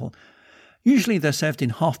sample. Usually they're served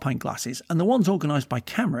in half-pint glasses, and the ones organised by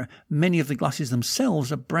CAMRA, many of the glasses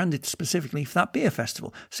themselves are branded specifically for that beer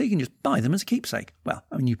festival, so you can just buy them as a keepsake. Well,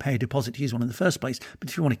 I mean, you pay a deposit to use one in the first place, but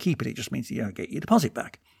if you want to keep it, it just means that you don't get your deposit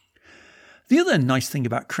back. The other nice thing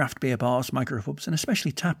about craft beer bars, micropubs, and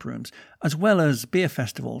especially tap rooms, as well as beer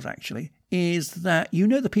festivals actually, is that you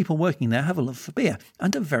know the people working there have a love for beer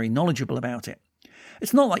and are very knowledgeable about it.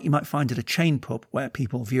 It's not like you might find at a chain pub where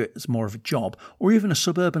people view it as more of a job, or even a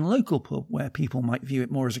suburban local pub where people might view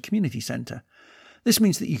it more as a community centre. This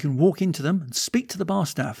means that you can walk into them and speak to the bar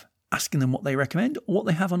staff, asking them what they recommend or what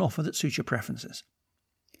they have on offer that suits your preferences.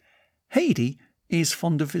 Heidi is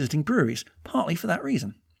fond of visiting breweries, partly for that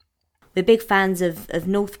reason. We're big fans of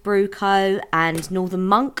North Brew Co. and Northern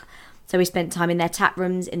Monk. So we spent time in their tap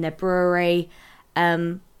rooms, in their brewery.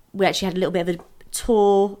 We actually had a little bit of a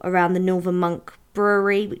tour around the Northern Monk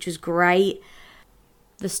brewery, which was great.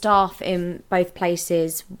 The staff in both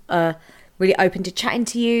places are really open to chatting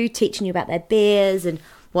to you, teaching you about their beers and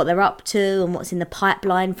what they're up to and what's in the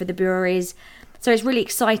pipeline for the breweries. So it's really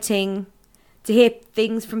exciting to hear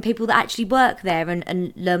things from people that actually work there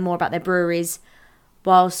and learn more about their breweries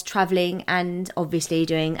whilst travelling and obviously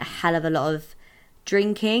doing a hell of a lot of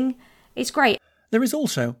drinking. It's great. There is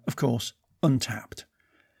also, of course, Untapped.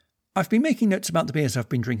 I've been making notes about the beers I've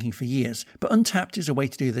been drinking for years, but Untapped is a way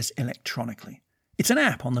to do this electronically. It's an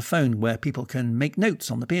app on the phone where people can make notes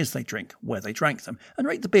on the beers they drink, where they drank them, and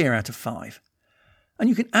rate the beer out of 5. And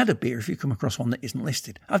you can add a beer if you come across one that isn't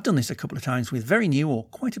listed. I've done this a couple of times with very new or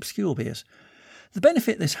quite obscure beers. The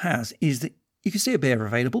benefit this has is that you can see a beer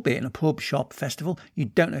available, be it in a pub, shop, festival. You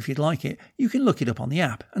don't know if you'd like it. You can look it up on the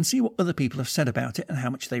app and see what other people have said about it and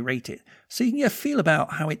how much they rate it. So you can get a feel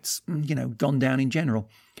about how it's, gone down in general.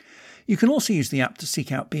 You can also use the app to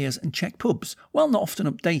seek out beers and check pubs. While not often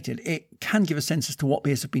updated, it can give a sense as to what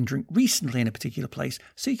beers have been drunk recently in a particular place,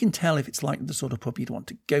 so you can tell if it's like the sort of pub you'd want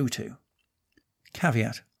to go to.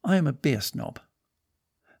 Caveat, I am a beer snob.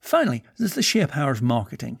 Finally, there's the sheer power of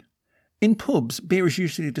marketing. In pubs, beer is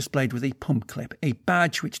usually displayed with a pump clip, a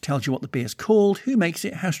badge which tells you what the beer's called, who makes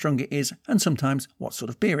it, how strong it is, and sometimes what sort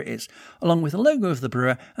of beer it is, along with a logo of the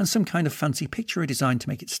brewer and some kind of fancy picture or design to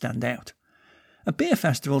make it stand out. At beer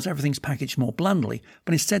festivals, everything's packaged more blandly,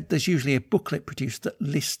 but instead there's usually a booklet produced that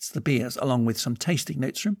lists the beers along with some tasting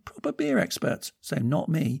notes from proper beer experts, so not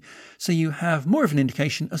me, so you have more of an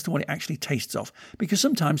indication as to what it actually tastes of, because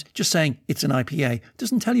sometimes just saying it's an IPA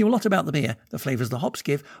doesn't tell you a lot about the beer, the flavours the hops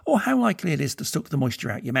give, or how likely it is to suck the moisture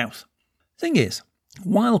out your mouth. Thing is,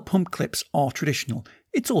 while pump clips are traditional,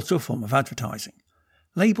 it's also a form of advertising.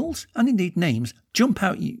 Labels, and indeed names, jump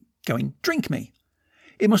out at you, going, "Drink me."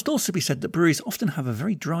 It must also be said that breweries often have a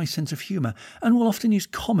very dry sense of humour and will often use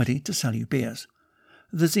comedy to sell you beers.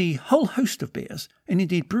 There's a whole host of beers, and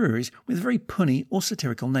indeed breweries, with very punny or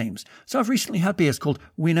satirical names. So I've recently had beers called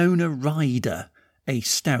Winona Ryder, a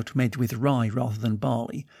stout made with rye rather than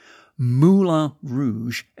barley, Moulin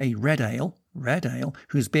Rouge, a red ale,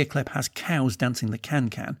 whose beer clip has cows dancing the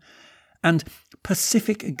can-can, and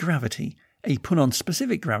Pacific Gravity, a pun on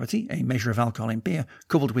specific gravity, a measure of alcohol in beer,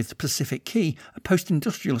 coupled with Pacific Quay, a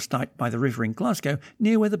post-industrial estate by the river in Glasgow,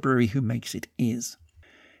 near where the brewery who makes it is.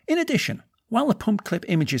 In addition, while the pump clip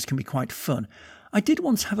images can be quite fun, I did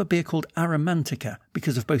once have a beer called Aromantica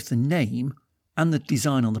because of both the name and the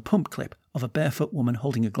design on the pump clip of a barefoot woman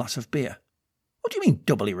holding a glass of beer. What do you mean,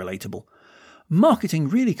 doubly relatable? Marketing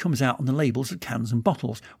really comes out on the labels of cans and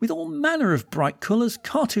bottles, with all manner of bright colours,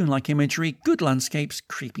 cartoon-like imagery, good landscapes,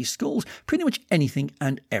 creepy skulls, pretty much anything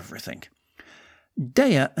and everything.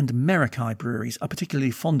 Deya and Merakai breweries are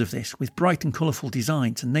particularly fond of this, with bright and colourful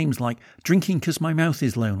designs and names like "Drinking 'Cause My Mouth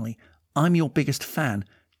Is Lonely," "I'm Your Biggest Fan,"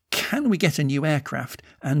 "Can We Get a New Aircraft?"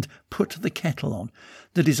 and "Put the Kettle On."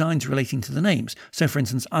 The designs relating to the names. So, for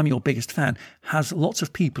instance, "I'm Your Biggest Fan" has lots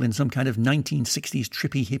of people in some kind of 1960s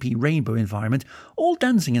trippy hippie rainbow environment, all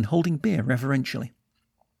dancing and holding beer reverentially.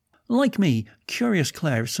 Like me, Curious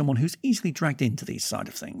Claire is someone who's easily dragged into these side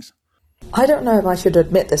of things. I don't know if I should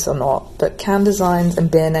admit this or not, but can designs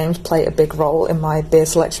and beer names play a big role in my beer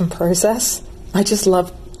selection process. I just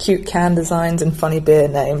love cute can designs and funny beer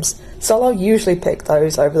names, so I'll usually pick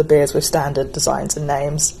those over the beers with standard designs and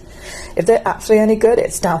names. If they're actually any good,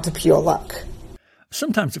 it's down to pure luck.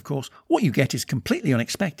 Sometimes, of course, what you get is completely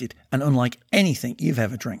unexpected and unlike anything you've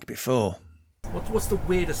ever drank before. What's the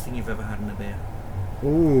weirdest thing you've ever had in a beer?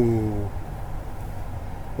 Ooh.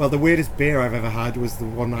 Well, the weirdest beer I've ever had was the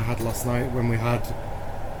one I had last night when we had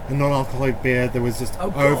a non-alcoholic beer that was just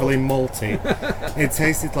overly malty. It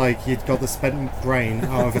tasted like you'd got the spent brain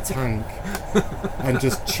out of a tank and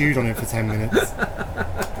just chewed on it for 10 minutes.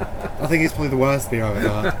 I think it's probably the worst beer I've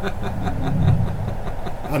ever had.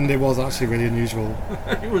 And it was actually really unusual.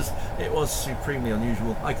 It was supremely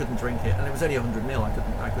unusual. I couldn't drink it, and it was only 100ml.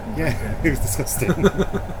 I couldn't drink it. It was disgusting.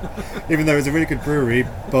 Even though it was a really good brewery,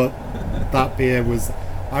 but that beer was...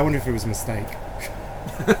 I wonder if it was a mistake.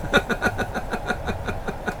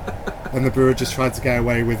 And the brewer just tried to get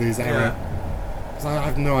away with his error. Because I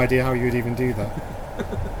have no idea how you would even do that.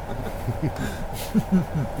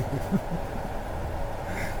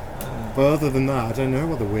 But other than that, I don't know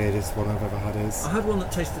what the weirdest one I've ever had is. I had one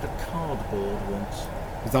that tasted of cardboard once.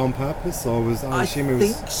 Was that on purpose, or was I assume it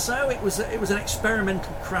was? I think so. It was an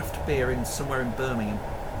experimental craft beer somewhere in Birmingham.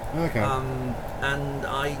 Okay.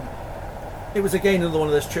 It was again another one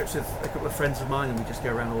of those trips with a couple of friends of mine, and we just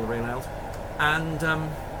go around all the rail ales. And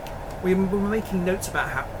we were making notes about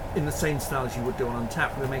how, in the same style as you would do on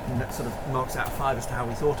Untapped, we were making sort of marks out of 5 as to how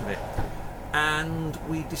we thought of it. And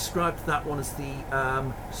we described that one as the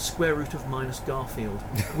square root of minus Garfield.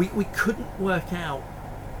 we couldn't work out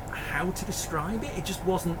how to describe it. It just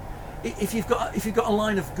wasn't. If you've got a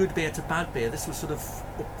line of good beer to bad beer, this was sort of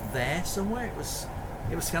up there somewhere. It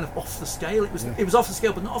was kind of off the scale. It was off the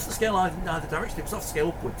scale, but not off the scale either direction. It was off the scale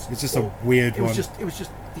upwards. It's just a weird one. It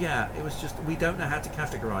was just we don't know how to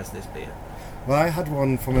categorise this beer. Well, I had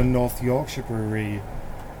one from a North Yorkshire brewery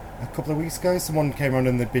a couple of weeks ago. Someone came around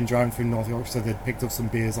and they'd been driving through North Yorkshire, so they'd picked up some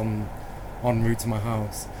beers en route to my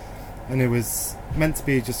house, and it was meant to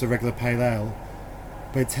be just a regular pale ale,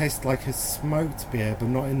 but it tasted like a smoked beer, but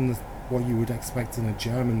not in what you would expect in a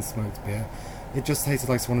German smoked beer. It just tasted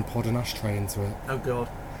like someone had poured an ashtray into it. Oh God.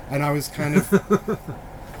 And I was kind of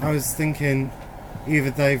I was thinking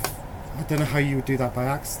either I don't know how you would do that by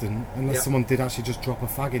accident, unless someone did actually just drop a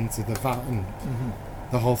fag into the vat and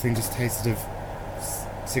the whole thing just tasted of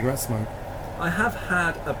cigarette smoke. I have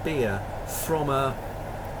had a beer from a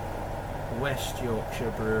West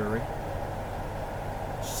Yorkshire brewery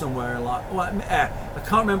somewhere I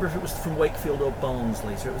can't remember if it was from Wakefield or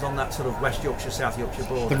Barnsley, so it was on that sort of West Yorkshire, South Yorkshire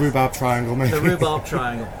border. The Rhubarb Triangle, maybe. The Rhubarb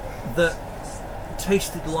Triangle. That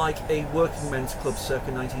tasted like a working men's club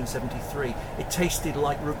circa 1973. It tasted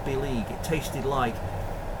like rugby league. It tasted like...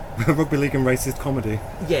 Rugby league and racist comedy.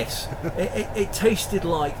 Yes. It tasted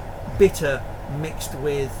like bitter mixed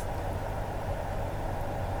with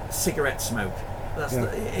cigarette smoke.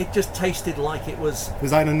 It just tasted like it was...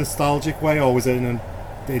 Was that in a nostalgic way, or was it in a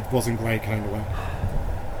it wasn't great kind of way?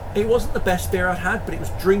 It wasn't the best beer I'd had, but it was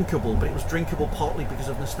drinkable. But it was drinkable partly because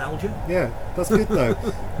of nostalgia. Yeah, that's good though.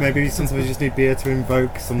 Maybe sometimes you just need beer to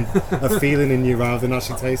invoke a feeling in you rather than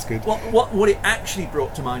actually taste good. What it actually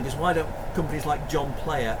brought to mind is why don't companies like John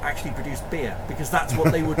Player actually produce beer? Because that's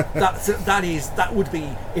what they would. That would be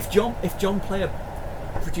if John Player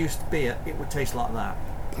produced beer, it would taste like that.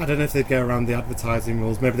 I don't know if they'd get around the advertising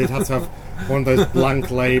rules. Maybe they'd have to have one of those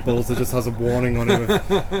blank labels that just has a warning on it with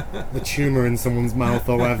a tumour in someone's mouth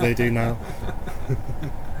or whatever they do now.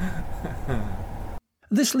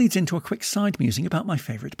 This leads into a quick side musing about my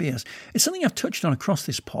favourite beers. It's something I've touched on across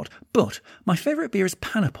this pod, but my favourite beer is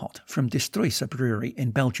Pannepot from Destruise Brewery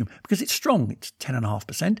in Belgium because it's strong, it's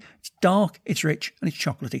 10.5%, it's dark, it's rich and it's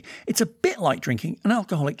chocolatey. It's a bit like drinking an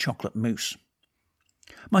alcoholic chocolate mousse.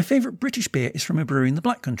 My favourite British beer is from a brewery in the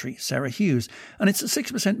Black Country, Sarah Hughes, and it's a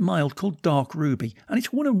 6% mild called Dark Ruby, and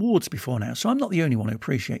it's won awards before now, so I'm not the only one who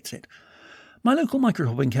appreciates it. My local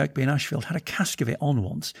microhub in Kirkby in Ashfield had a cask of it on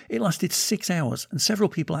once. It lasted 6 hours, and several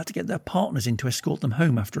people had to get their partners in to escort them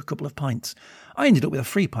home after a couple of pints. I ended up with a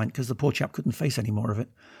free pint because the poor chap couldn't face any more of it.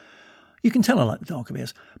 You can tell I like the darker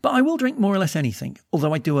beers, but I will drink more or less anything,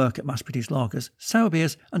 although I do irk at mass-produced lagers, sour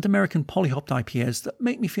beers and American polyhopped IPAs that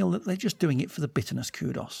make me feel that they're just doing it for the bitterness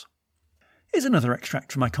kudos. Here's another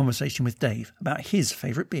extract from my conversation with Dave about his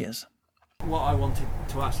favourite beers. What I wanted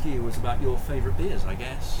to ask you was about your favourite beers, I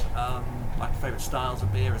guess. Like favourite styles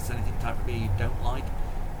of beer, is there anything type of beer you don't like?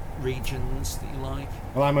 Regions that you like?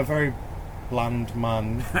 Well, I'm a very bland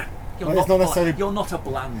man. You're not a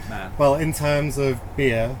bland man. Well, in terms of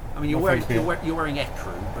beer... I mean, you're wearing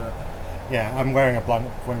Ecru, but... Yeah, I'm wearing blank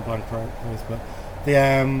clothes, but...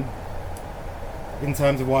 in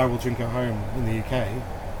terms of what I will drink at home in the UK,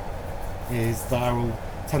 is that I will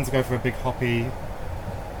tend to go for a big hoppy,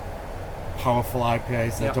 powerful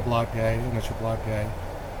IPA, so a double IPA and a triple IPA.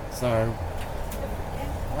 So...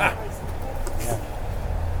 Yeah.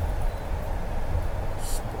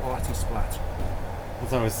 Splatty splat.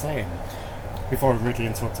 As I was saying, before I really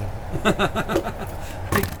interrupted.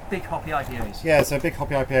 big hoppy IPAs. Yeah, so big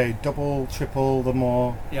hoppy IPA, double, triple, the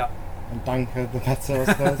more... Yeah. And danker, the better, I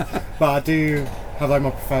suppose. But I do have like my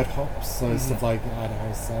preferred hops, so stuff like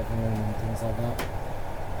Idaho 7 and things like that.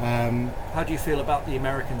 How do you feel about the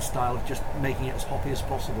American style of just making it as hoppy as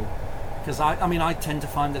possible? Because I tend to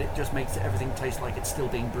find that it just makes everything taste like it's still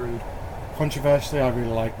being brewed. Controversially, I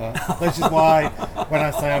really like that. That's just why when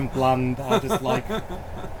I say I'm bland, I just like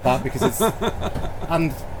that because it's...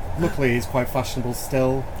 And luckily it's quite fashionable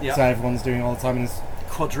still, so everyone's doing it all the time. And it's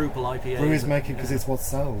quadruple IPA. Brewers make it because it's what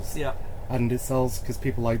sells. Yeah. And it sells because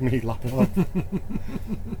people like me lap it up.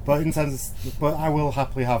 But in terms of... But I will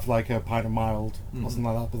happily have like a pint of mild or something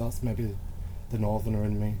like that, but that's maybe the northerner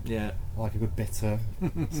in me. Yeah. I like a good bitter,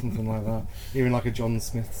 something like that. Even like a John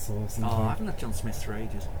Smith's or something. Oh, I haven't had John Smith's for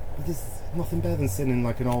ages. But there's nothing better than sitting in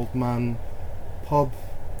like an old man pub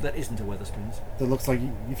that isn't a Wetherspoons. That looks like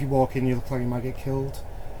if you walk in, you look like you might get killed,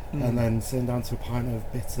 and then sitting down to a pint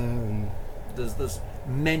of bitter. And there's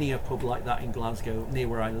many a pub like that in Glasgow near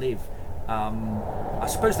where I live. I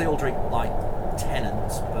suppose they all drink like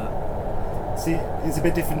tenants, but see, it's a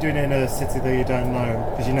bit different doing it in a city that you don't know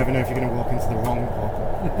because you never know if you're going to walk into the wrong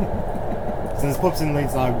pub. So there's pubs in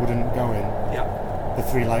Leeds that I wouldn't go in. Yeah. The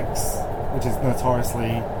Three Legs, which is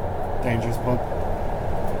notoriously dangerous pub.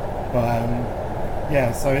 But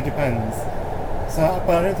yeah, so it depends. So,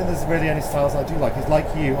 but I don't think there's really any styles I do like. Because like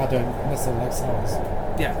you, I don't necessarily like sours.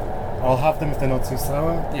 Yeah. I'll have them if they're not too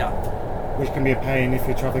sour. Yeah. Which can be a pain if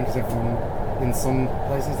you're travelling, because everyone in some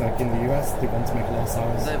places, like in the US, they want to make a lot of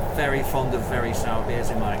sours. They're very fond of very sour beers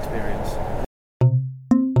in my experience.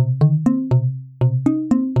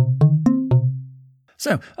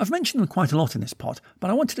 So, I've mentioned them quite a lot in this pod, but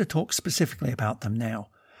I wanted to talk specifically about them now.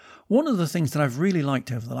 One of the things that I've really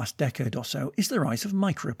liked over the last decade or so is the rise of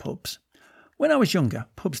micropubs. When I was younger,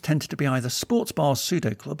 pubs tended to be either sports bars,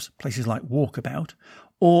 pseudo clubs, places like Walkabout,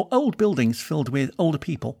 or old buildings filled with older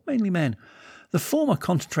people, mainly men. The former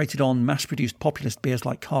concentrated on mass-produced populist beers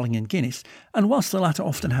like Carling and Guinness, and whilst the latter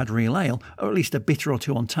often had real ale, or at least a bitter or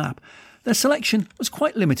two on tap, their selection was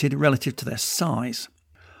quite limited relative to their size.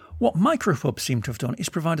 What micropubs seem to have done is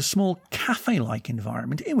provide a small cafe-like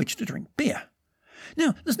environment in which to drink beer.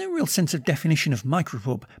 Now, there's no real sense of definition of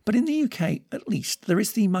micropub, but in the UK, at least, there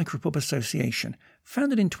is the Micropub Association,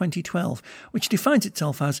 founded in 2012, which defines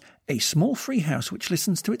itself as a small free house which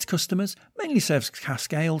listens to its customers, mainly serves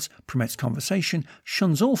cask ales, promotes conversation,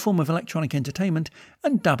 shuns all form of electronic entertainment,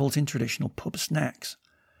 and dabbles in traditional pub snacks.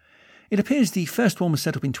 It appears the first one was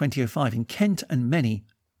set up in 2005 in Kent, and many,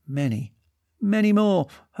 many, many more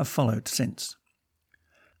have followed since.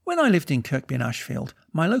 When I lived in Kirkby and Ashfield,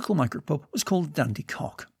 my local micropub was called Dandy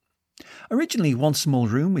Cock. Originally one small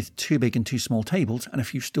room with 2 big and 2 small tables and a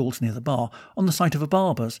few stools near the bar on the site of a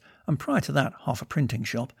barber's, and prior to that half a printing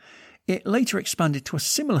shop, it later expanded to a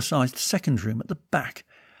similar sized second room at the back.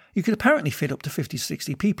 You could apparently fit up to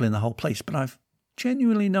 50-60 people in the whole place, but I've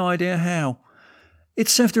genuinely no idea how. It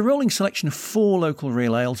served a rolling selection of 4 local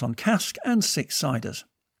real ales on cask and 6 ciders,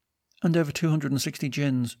 and over 260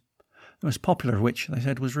 gins, the most popular of which, they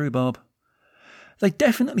said, was rhubarb. They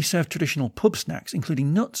definitely served traditional pub snacks,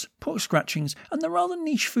 including nuts, pork scratchings, and the rather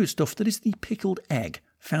niche foodstuff that is the pickled egg,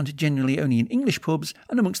 found generally only in English pubs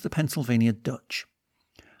and amongst the Pennsylvania Dutch.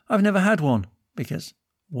 I've never had one, because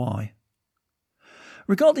why?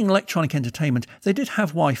 Regarding electronic entertainment, they did have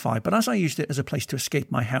Wi-Fi, but as I used it as a place to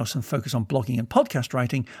escape my house and focus on blogging and podcast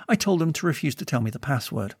writing, I told them to refuse to tell me the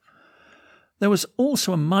password. There was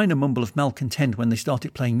also a minor mumble of malcontent when they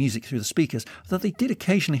started playing music through the speakers, though they did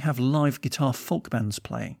occasionally have live guitar folk bands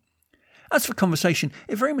playing. As for conversation,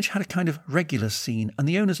 it very much had a kind of regular scene, and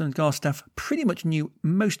the owners and bar staff pretty much knew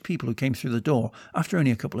most people who came through the door after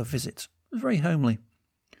only a couple of visits. It was very homely.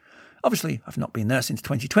 Obviously, I've not been there since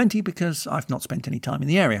 2020 because I've not spent any time in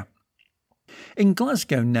the area. In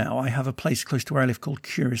Glasgow now, I have a place close to where I live called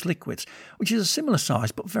Curious Liquids, which is a similar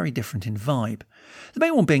size but very different in vibe. The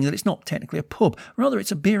main one being that it's not technically a pub, rather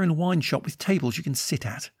it's a beer and wine shop with tables you can sit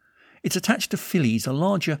at. It's attached to Phillies, a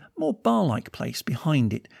larger, more bar-like place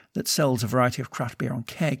behind it that sells a variety of craft beer on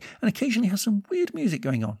keg and occasionally has some weird music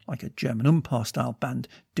going on, like a German umpire-style band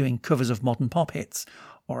doing covers of modern pop hits,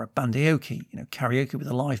 or a bandeoke, karaoke with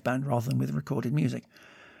a live band rather than with recorded music,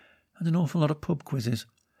 and an awful lot of pub quizzes.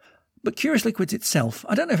 But Curious Liquids itself,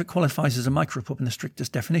 I don't know if it qualifies as a micropub in the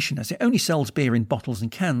strictest definition, as it only sells beer in bottles and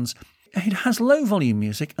cans. It has low volume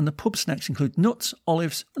music, and the pub snacks include nuts,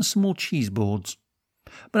 olives, and small cheese boards.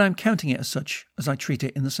 But I'm counting it as such, as I treat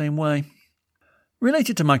it in the same way.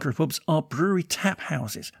 Related to micropubs are brewery tap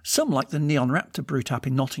houses. Some, like the Neon Raptor Brew Tap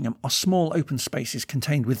in Nottingham, are small open spaces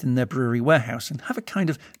contained within their brewery warehouse and have a kind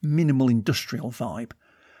of minimal industrial vibe.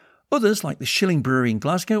 Others, like the Shilling Brewery in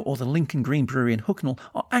Glasgow or the Lincoln Green Brewery in Hucknall,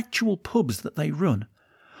 are actual pubs that they run.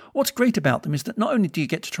 What's great about them is that not only do you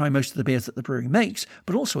get to try most of the beers that the brewery makes,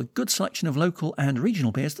 but also a good selection of local and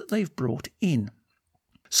regional beers that they've brought in.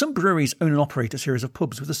 Some breweries own and operate a series of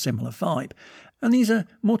pubs with a similar vibe, and these are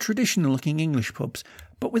more traditional-looking English pubs,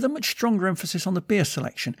 but with a much stronger emphasis on the beer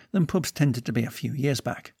selection than pubs tended to be a few years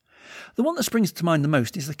back. The one that springs to mind the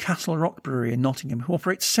most is the Castle Rock Brewery in Nottingham, who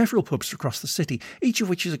operates several pubs across the city, each of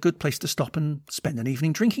which is a good place to stop and spend an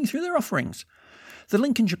evening drinking through their offerings. The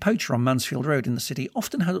Lincolnshire Poacher on Mansfield Road in the city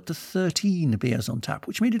often had up to 13 beers on tap,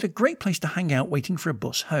 which made it a great place to hang out waiting for a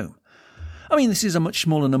bus home. I mean, this is a much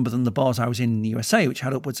smaller number than the bars I was in the USA, which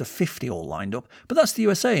had upwards of 50 all lined up, but that's the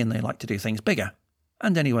USA and they like to do things bigger.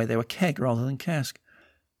 And anyway, they were keg rather than cask.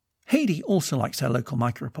 Haidee also likes her local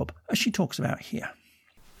micropub, as she talks about here.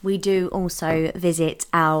 We do also visit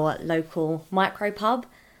our local micropub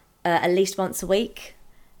at least once a week.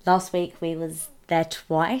 Last week we was there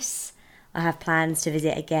twice. I have plans to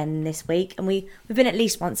visit again this week, and we've been at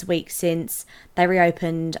least once a week since they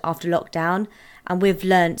reopened after lockdown, and we've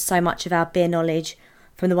learnt so much of our beer knowledge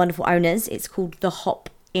from the wonderful owners. It's called the Hop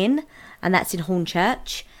Inn, and that's in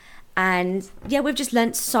Hornchurch. And yeah, we've just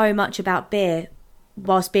learnt so much about beer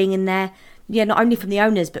whilst being in there. Yeah, not only from the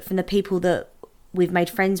owners, but from the people that we've made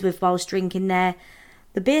friends with whilst drinking there.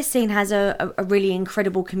 The beer scene has a really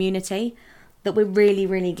incredible community that we're really,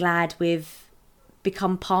 really glad we've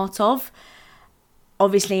become part of.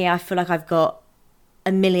 Obviously, I feel like I've got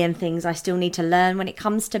a million things I still need to learn when it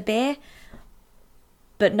comes to beer,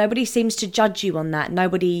 but nobody seems to judge you on that.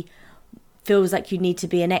 Nobody feels like you need to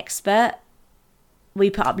be an expert.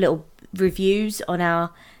 We put up little reviews on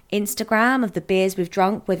our Instagram of the beers we've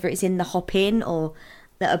drunk, whether it's in the Hop Inn or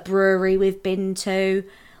at a brewery we've been to,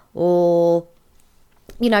 or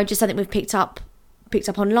just something we've picked up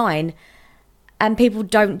online. And people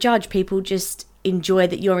don't judge, people just enjoy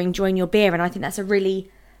that you're enjoying your beer, and I think that's a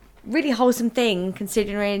really, really wholesome thing,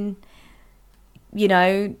 considering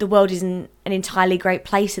the world isn't an entirely great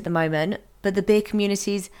place at the moment, but the beer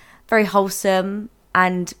community is very wholesome,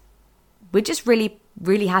 and we're just really,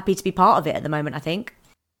 really happy to be part of it at the moment, I think.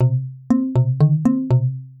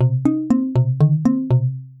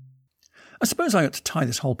 I suppose I ought to tie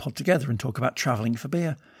this whole pod together and talk about travelling for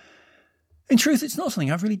beer. In truth, it's not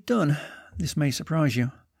something I've really done. This may surprise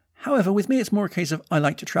you. However, with me it's more a case of I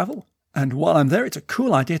like to travel, and while I'm there it's a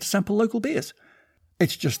cool idea to sample local beers.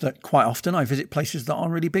 It's just that quite often I visit places that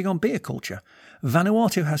aren't really big on beer culture.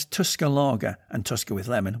 Vanuatu has Tuska Lager and Tuska with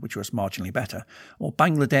lemon, which was marginally better, or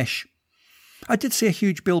Bangladesh. I did see a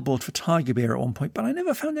huge billboard for Tiger beer at one point, but I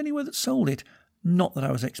never found anywhere that sold it. Not that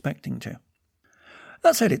I was expecting to.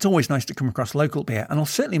 That said, it's always nice to come across local beer, and I'll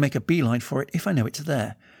certainly make a beeline for it if I know it's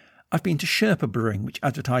there. I've been to Sherpa Brewing, which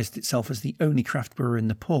advertised itself as the only craft brewer in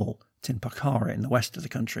Nepal. It's in Pokhara in the west of the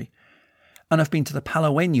country. And I've been to the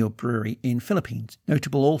Palawenyo Brewery in Philippines,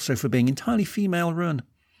 notable also for being entirely female-run.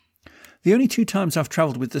 The only 2 times I've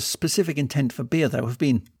travelled with the specific intent for beer, though, have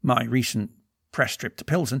been my recent press trip to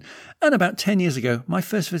Pilsen, and about 10 years ago, my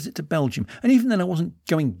first visit to Belgium. And even then I wasn't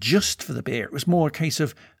going just for the beer. It was more a case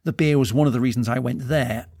of the beer was one of the reasons I went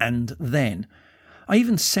there, and then. I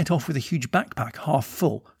even set off with a huge backpack, half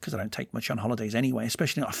full, because I don't take much on holidays anyway,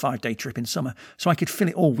 especially not a 5-day trip in summer, so I could fill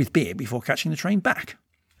it all with beer before catching the train back.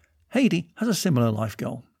 Heidi has a similar life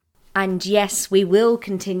goal. And yes, we will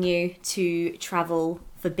continue to travel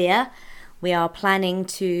for beer. We are planning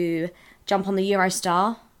to jump on the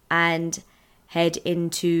Eurostar and head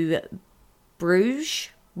into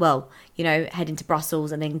Bruges. Well, head into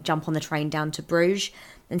Brussels and then jump on the train down to Bruges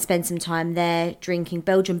and spend some time there drinking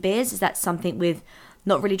Belgian beers, as that's something we've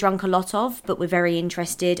not really drunk a lot of, but we're very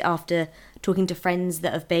interested after talking to friends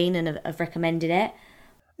that have been and have recommended it.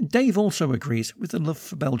 Dave also agrees with the love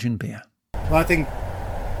for Belgian beer. Well, I think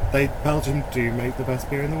Belgium do make the best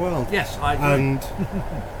beer in the world. Yes, I agree. And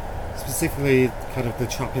specifically kind of the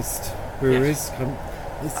Trappist breweries.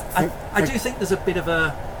 Yes. I do think there's a bit of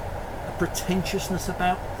a pretentiousness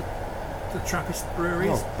about the Trappist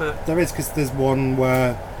breweries, but there is, because there's one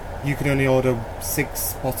where you can only order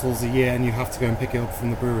 6 bottles a year and you have to go and pick it up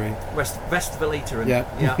from the brewery. Westfaleter. Yeah.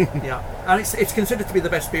 And it's considered to be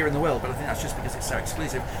the best beer in the world, but I think that's just because it's so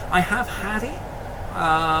exclusive. I have had it.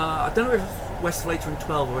 I don't know if it's Westfaleter in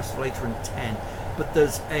 12 or Westfaleter in 10, but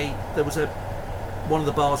there was one of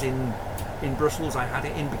the bars in Brussels I had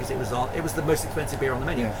it in because it was the most expensive beer on the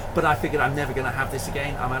menu. Yeah. But I figured I'm never going to have this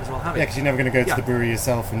again. I might as well have it. Yeah, because you're never going to go to the brewery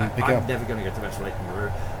yourself and pick it up. I'm never going to go to Westfaleter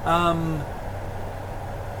Brewery.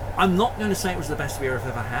 I'm not going to say it was the best beer I've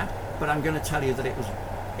ever had, but I'm going to tell you that it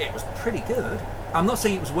was pretty good. I'm not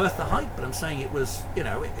saying it was worth the hype, but I'm saying it was,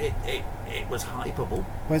 it was hypeable.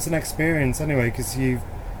 Well, it's an experience anyway, because you've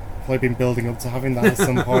probably been building up to having that at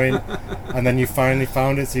some point, and then you finally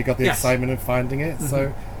found it, so you got the excitement of finding it. Mm-hmm.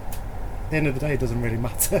 So at the end of the day, it doesn't really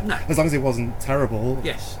matter. No. As long as it wasn't terrible,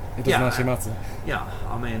 it doesn't actually matter. Yeah,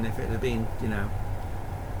 I mean, if it had been,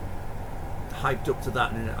 hyped up to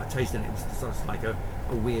that, and I tasted it, it was sort of like a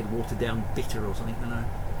weird watered down bitter or something,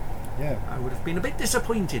 I would have been a bit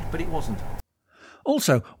disappointed, but it wasn't.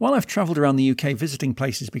 Also, while I've travelled around the UK visiting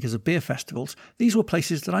places because of beer festivals, these were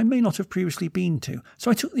places that I may not have previously been to,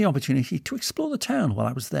 so I took the opportunity to explore the town while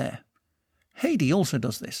I was there. Heidi also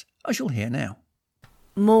does this, as you'll hear now.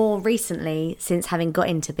 More recently, since having got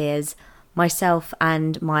into beers, myself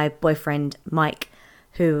and my boyfriend Mike,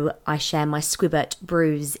 who I share my Squibbert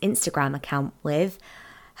Brews Instagram account with,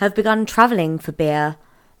 have begun travelling for beer.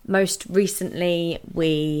 Most recently,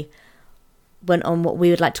 we went on what we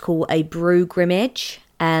would like to call a brew grimmage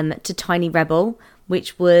to Tiny Rebel,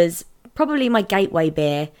 which was probably my gateway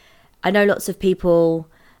beer. I know lots of people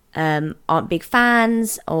aren't big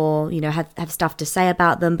fans or, have stuff to say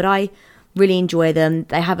about them, but I really enjoy them.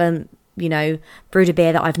 They haven't, brewed a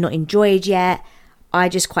beer that I've not enjoyed yet. I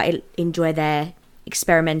just quite enjoy their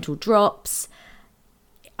experimental drops.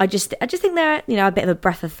 I just think they're, a bit of a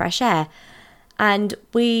breath of fresh air. And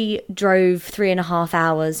we drove 3.5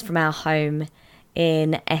 hours from our home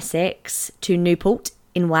in Essex to Newport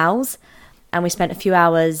in Wales. And we spent a few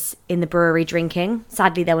hours in the brewery drinking.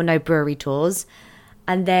 Sadly, there were no brewery tours.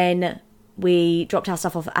 And then we dropped our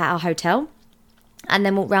stuff off at our hotel and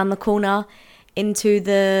then walked round the corner into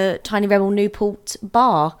the Tiny Rebel Newport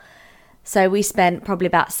bar. So we spent probably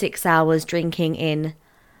about 6 hours drinking in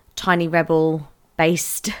Tiny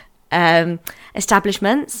Rebel-based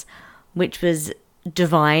establishments, which was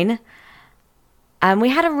divine. And we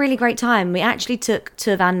had a really great time. We actually took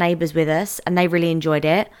 2 of our neighbours with us, and they really enjoyed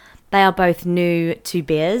it. They are both new to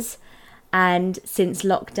beers, and since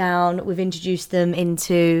lockdown, we've introduced them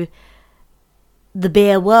into the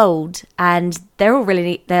beer world, and they're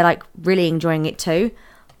really enjoying it too,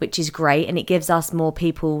 which is great, and it gives us more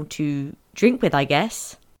people to drink with, I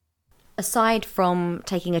guess. Aside from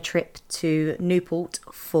taking a trip to Newport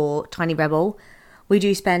for Tiny Rebel, we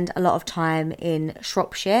do spend a lot of time in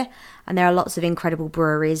Shropshire, and there are lots of incredible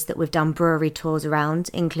breweries that we've done brewery tours around,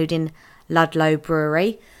 including Ludlow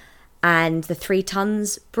Brewery. and the 3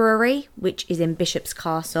 Tons Brewery, which is in Bishop's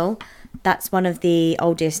Castle. That's one of the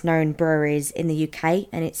oldest known breweries in the UK,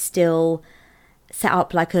 and it's still set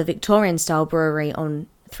up like a Victorian-style brewery on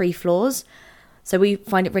 3 floors. So we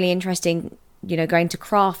find it really interesting, going to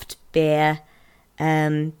craft beer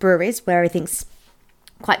breweries where everything's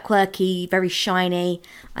quite quirky, very shiny,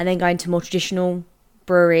 and then going to more traditional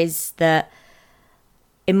breweries that,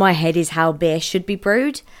 in my head, is how beer should be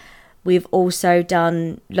brewed. We've also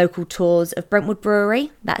done local tours of Brentwood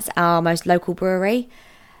Brewery. That's our most local brewery.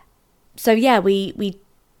 So yeah, we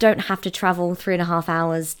don't have to travel 3.5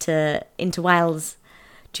 hours into Wales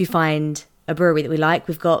to find a brewery that we like.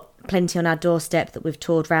 We've got plenty on our doorstep that we've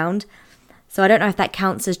toured round. So I don't know if that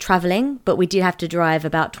counts as travelling, but we did have to drive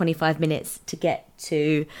about 25 minutes to get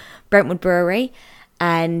to Brentwood Brewery.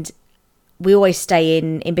 And we always stay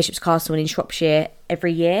in Bishop's Castle and in Shropshire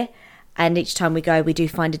every year. And each time we go, we do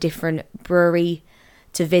find a different brewery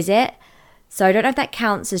to visit. So I don't know if that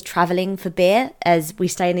counts as travelling for beer, as we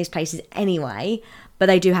stay in these places anyway. But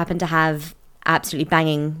they do happen to have absolutely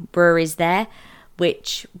banging breweries there,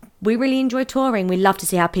 which we really enjoy touring. We love to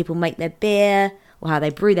see how people make their beer or how they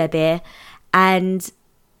brew their beer, and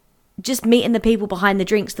just meeting the people behind the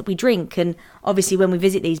drinks that we drink. And obviously when we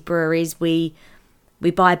visit these breweries, we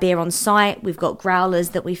buy beer on site. We've got growlers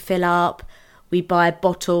that we fill up. We buy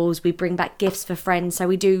bottles, we bring back gifts for friends. So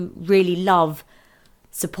we do really love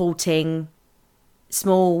supporting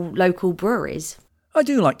small local breweries. I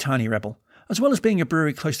do like Tiny Rebel. As well as being a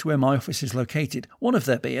brewery close to where my office is located, one of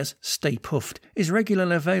their beers, Stay Puffed, is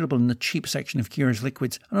regularly available in the cheap section of Curious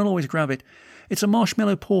Liquids, and I'll always grab it. It's a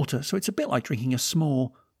marshmallow porter, so it's a bit like drinking a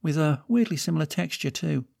s'more, with a weirdly similar texture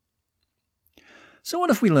too. So what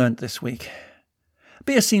have we learnt this week?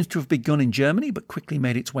 Beer seems to have begun in Germany, but quickly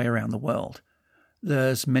made its way around the world.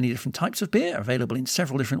 There's many different types of beer, available in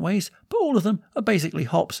several different ways, but all of them are basically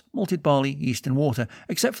hops, malted barley, yeast and water,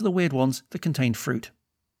 except for the weird ones that contain fruit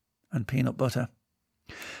and peanut butter.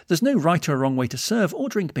 There's no right or wrong way to serve or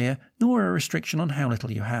drink beer, nor a restriction on how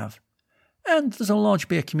little you have. And there's a large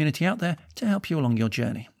beer community out there to help you along your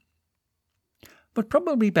journey. But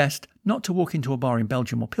probably best not to walk into a bar in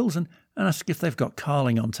Belgium or Pilsen and ask if they've got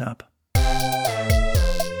Carling on tap.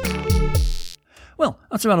 Well,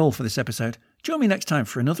 that's about all for this episode. Join me next time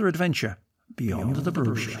for another adventure beyond the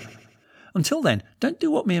brewery. Until then, don't do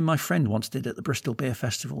what me and my friend once did at the Bristol Beer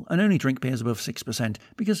Festival and only drink beers above 6%,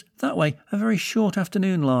 because that way a very short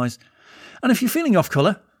afternoon lies. And if you're feeling off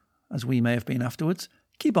colour, as we may have been afterwards,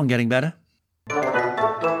 keep on getting better.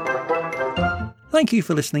 Thank you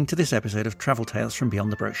for listening to this episode of Travel Tales from Beyond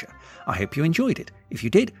the Brochure. I hope you enjoyed it. If you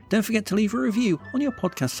did, don't forget to leave a review on your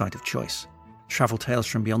podcast site of choice. Travel Tales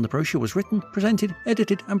from Beyond the Brochure was written, presented,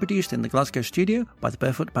 edited and produced in the Glasgow studio by the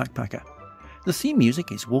Barefoot Backpacker. The theme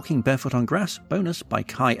music is Walking Barefoot on Grass, bonus by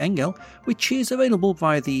Kai Engel, which is available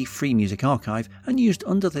via the Free Music Archive and used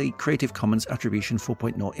under the Creative Commons Attribution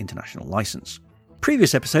 4.0 International License.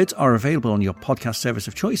 Previous episodes are available on your podcast service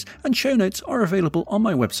of choice, and show notes are available on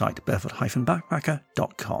my website,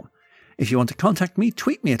 barefoot-backpacker.com. If you want to contact me,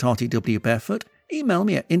 tweet me at RTWBarefoot, email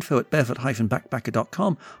me at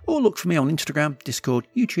info@barefoot-backpacker.com, or look for me on Instagram, Discord,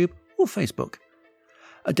 YouTube or Facebook.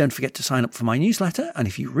 Don't forget to sign up for my newsletter, and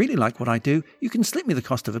if you really like what I do, you can slip me the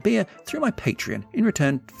cost of a beer through my Patreon in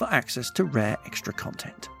return for access to rare extra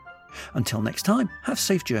content. Until next time, have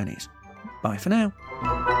safe journeys. Bye for now.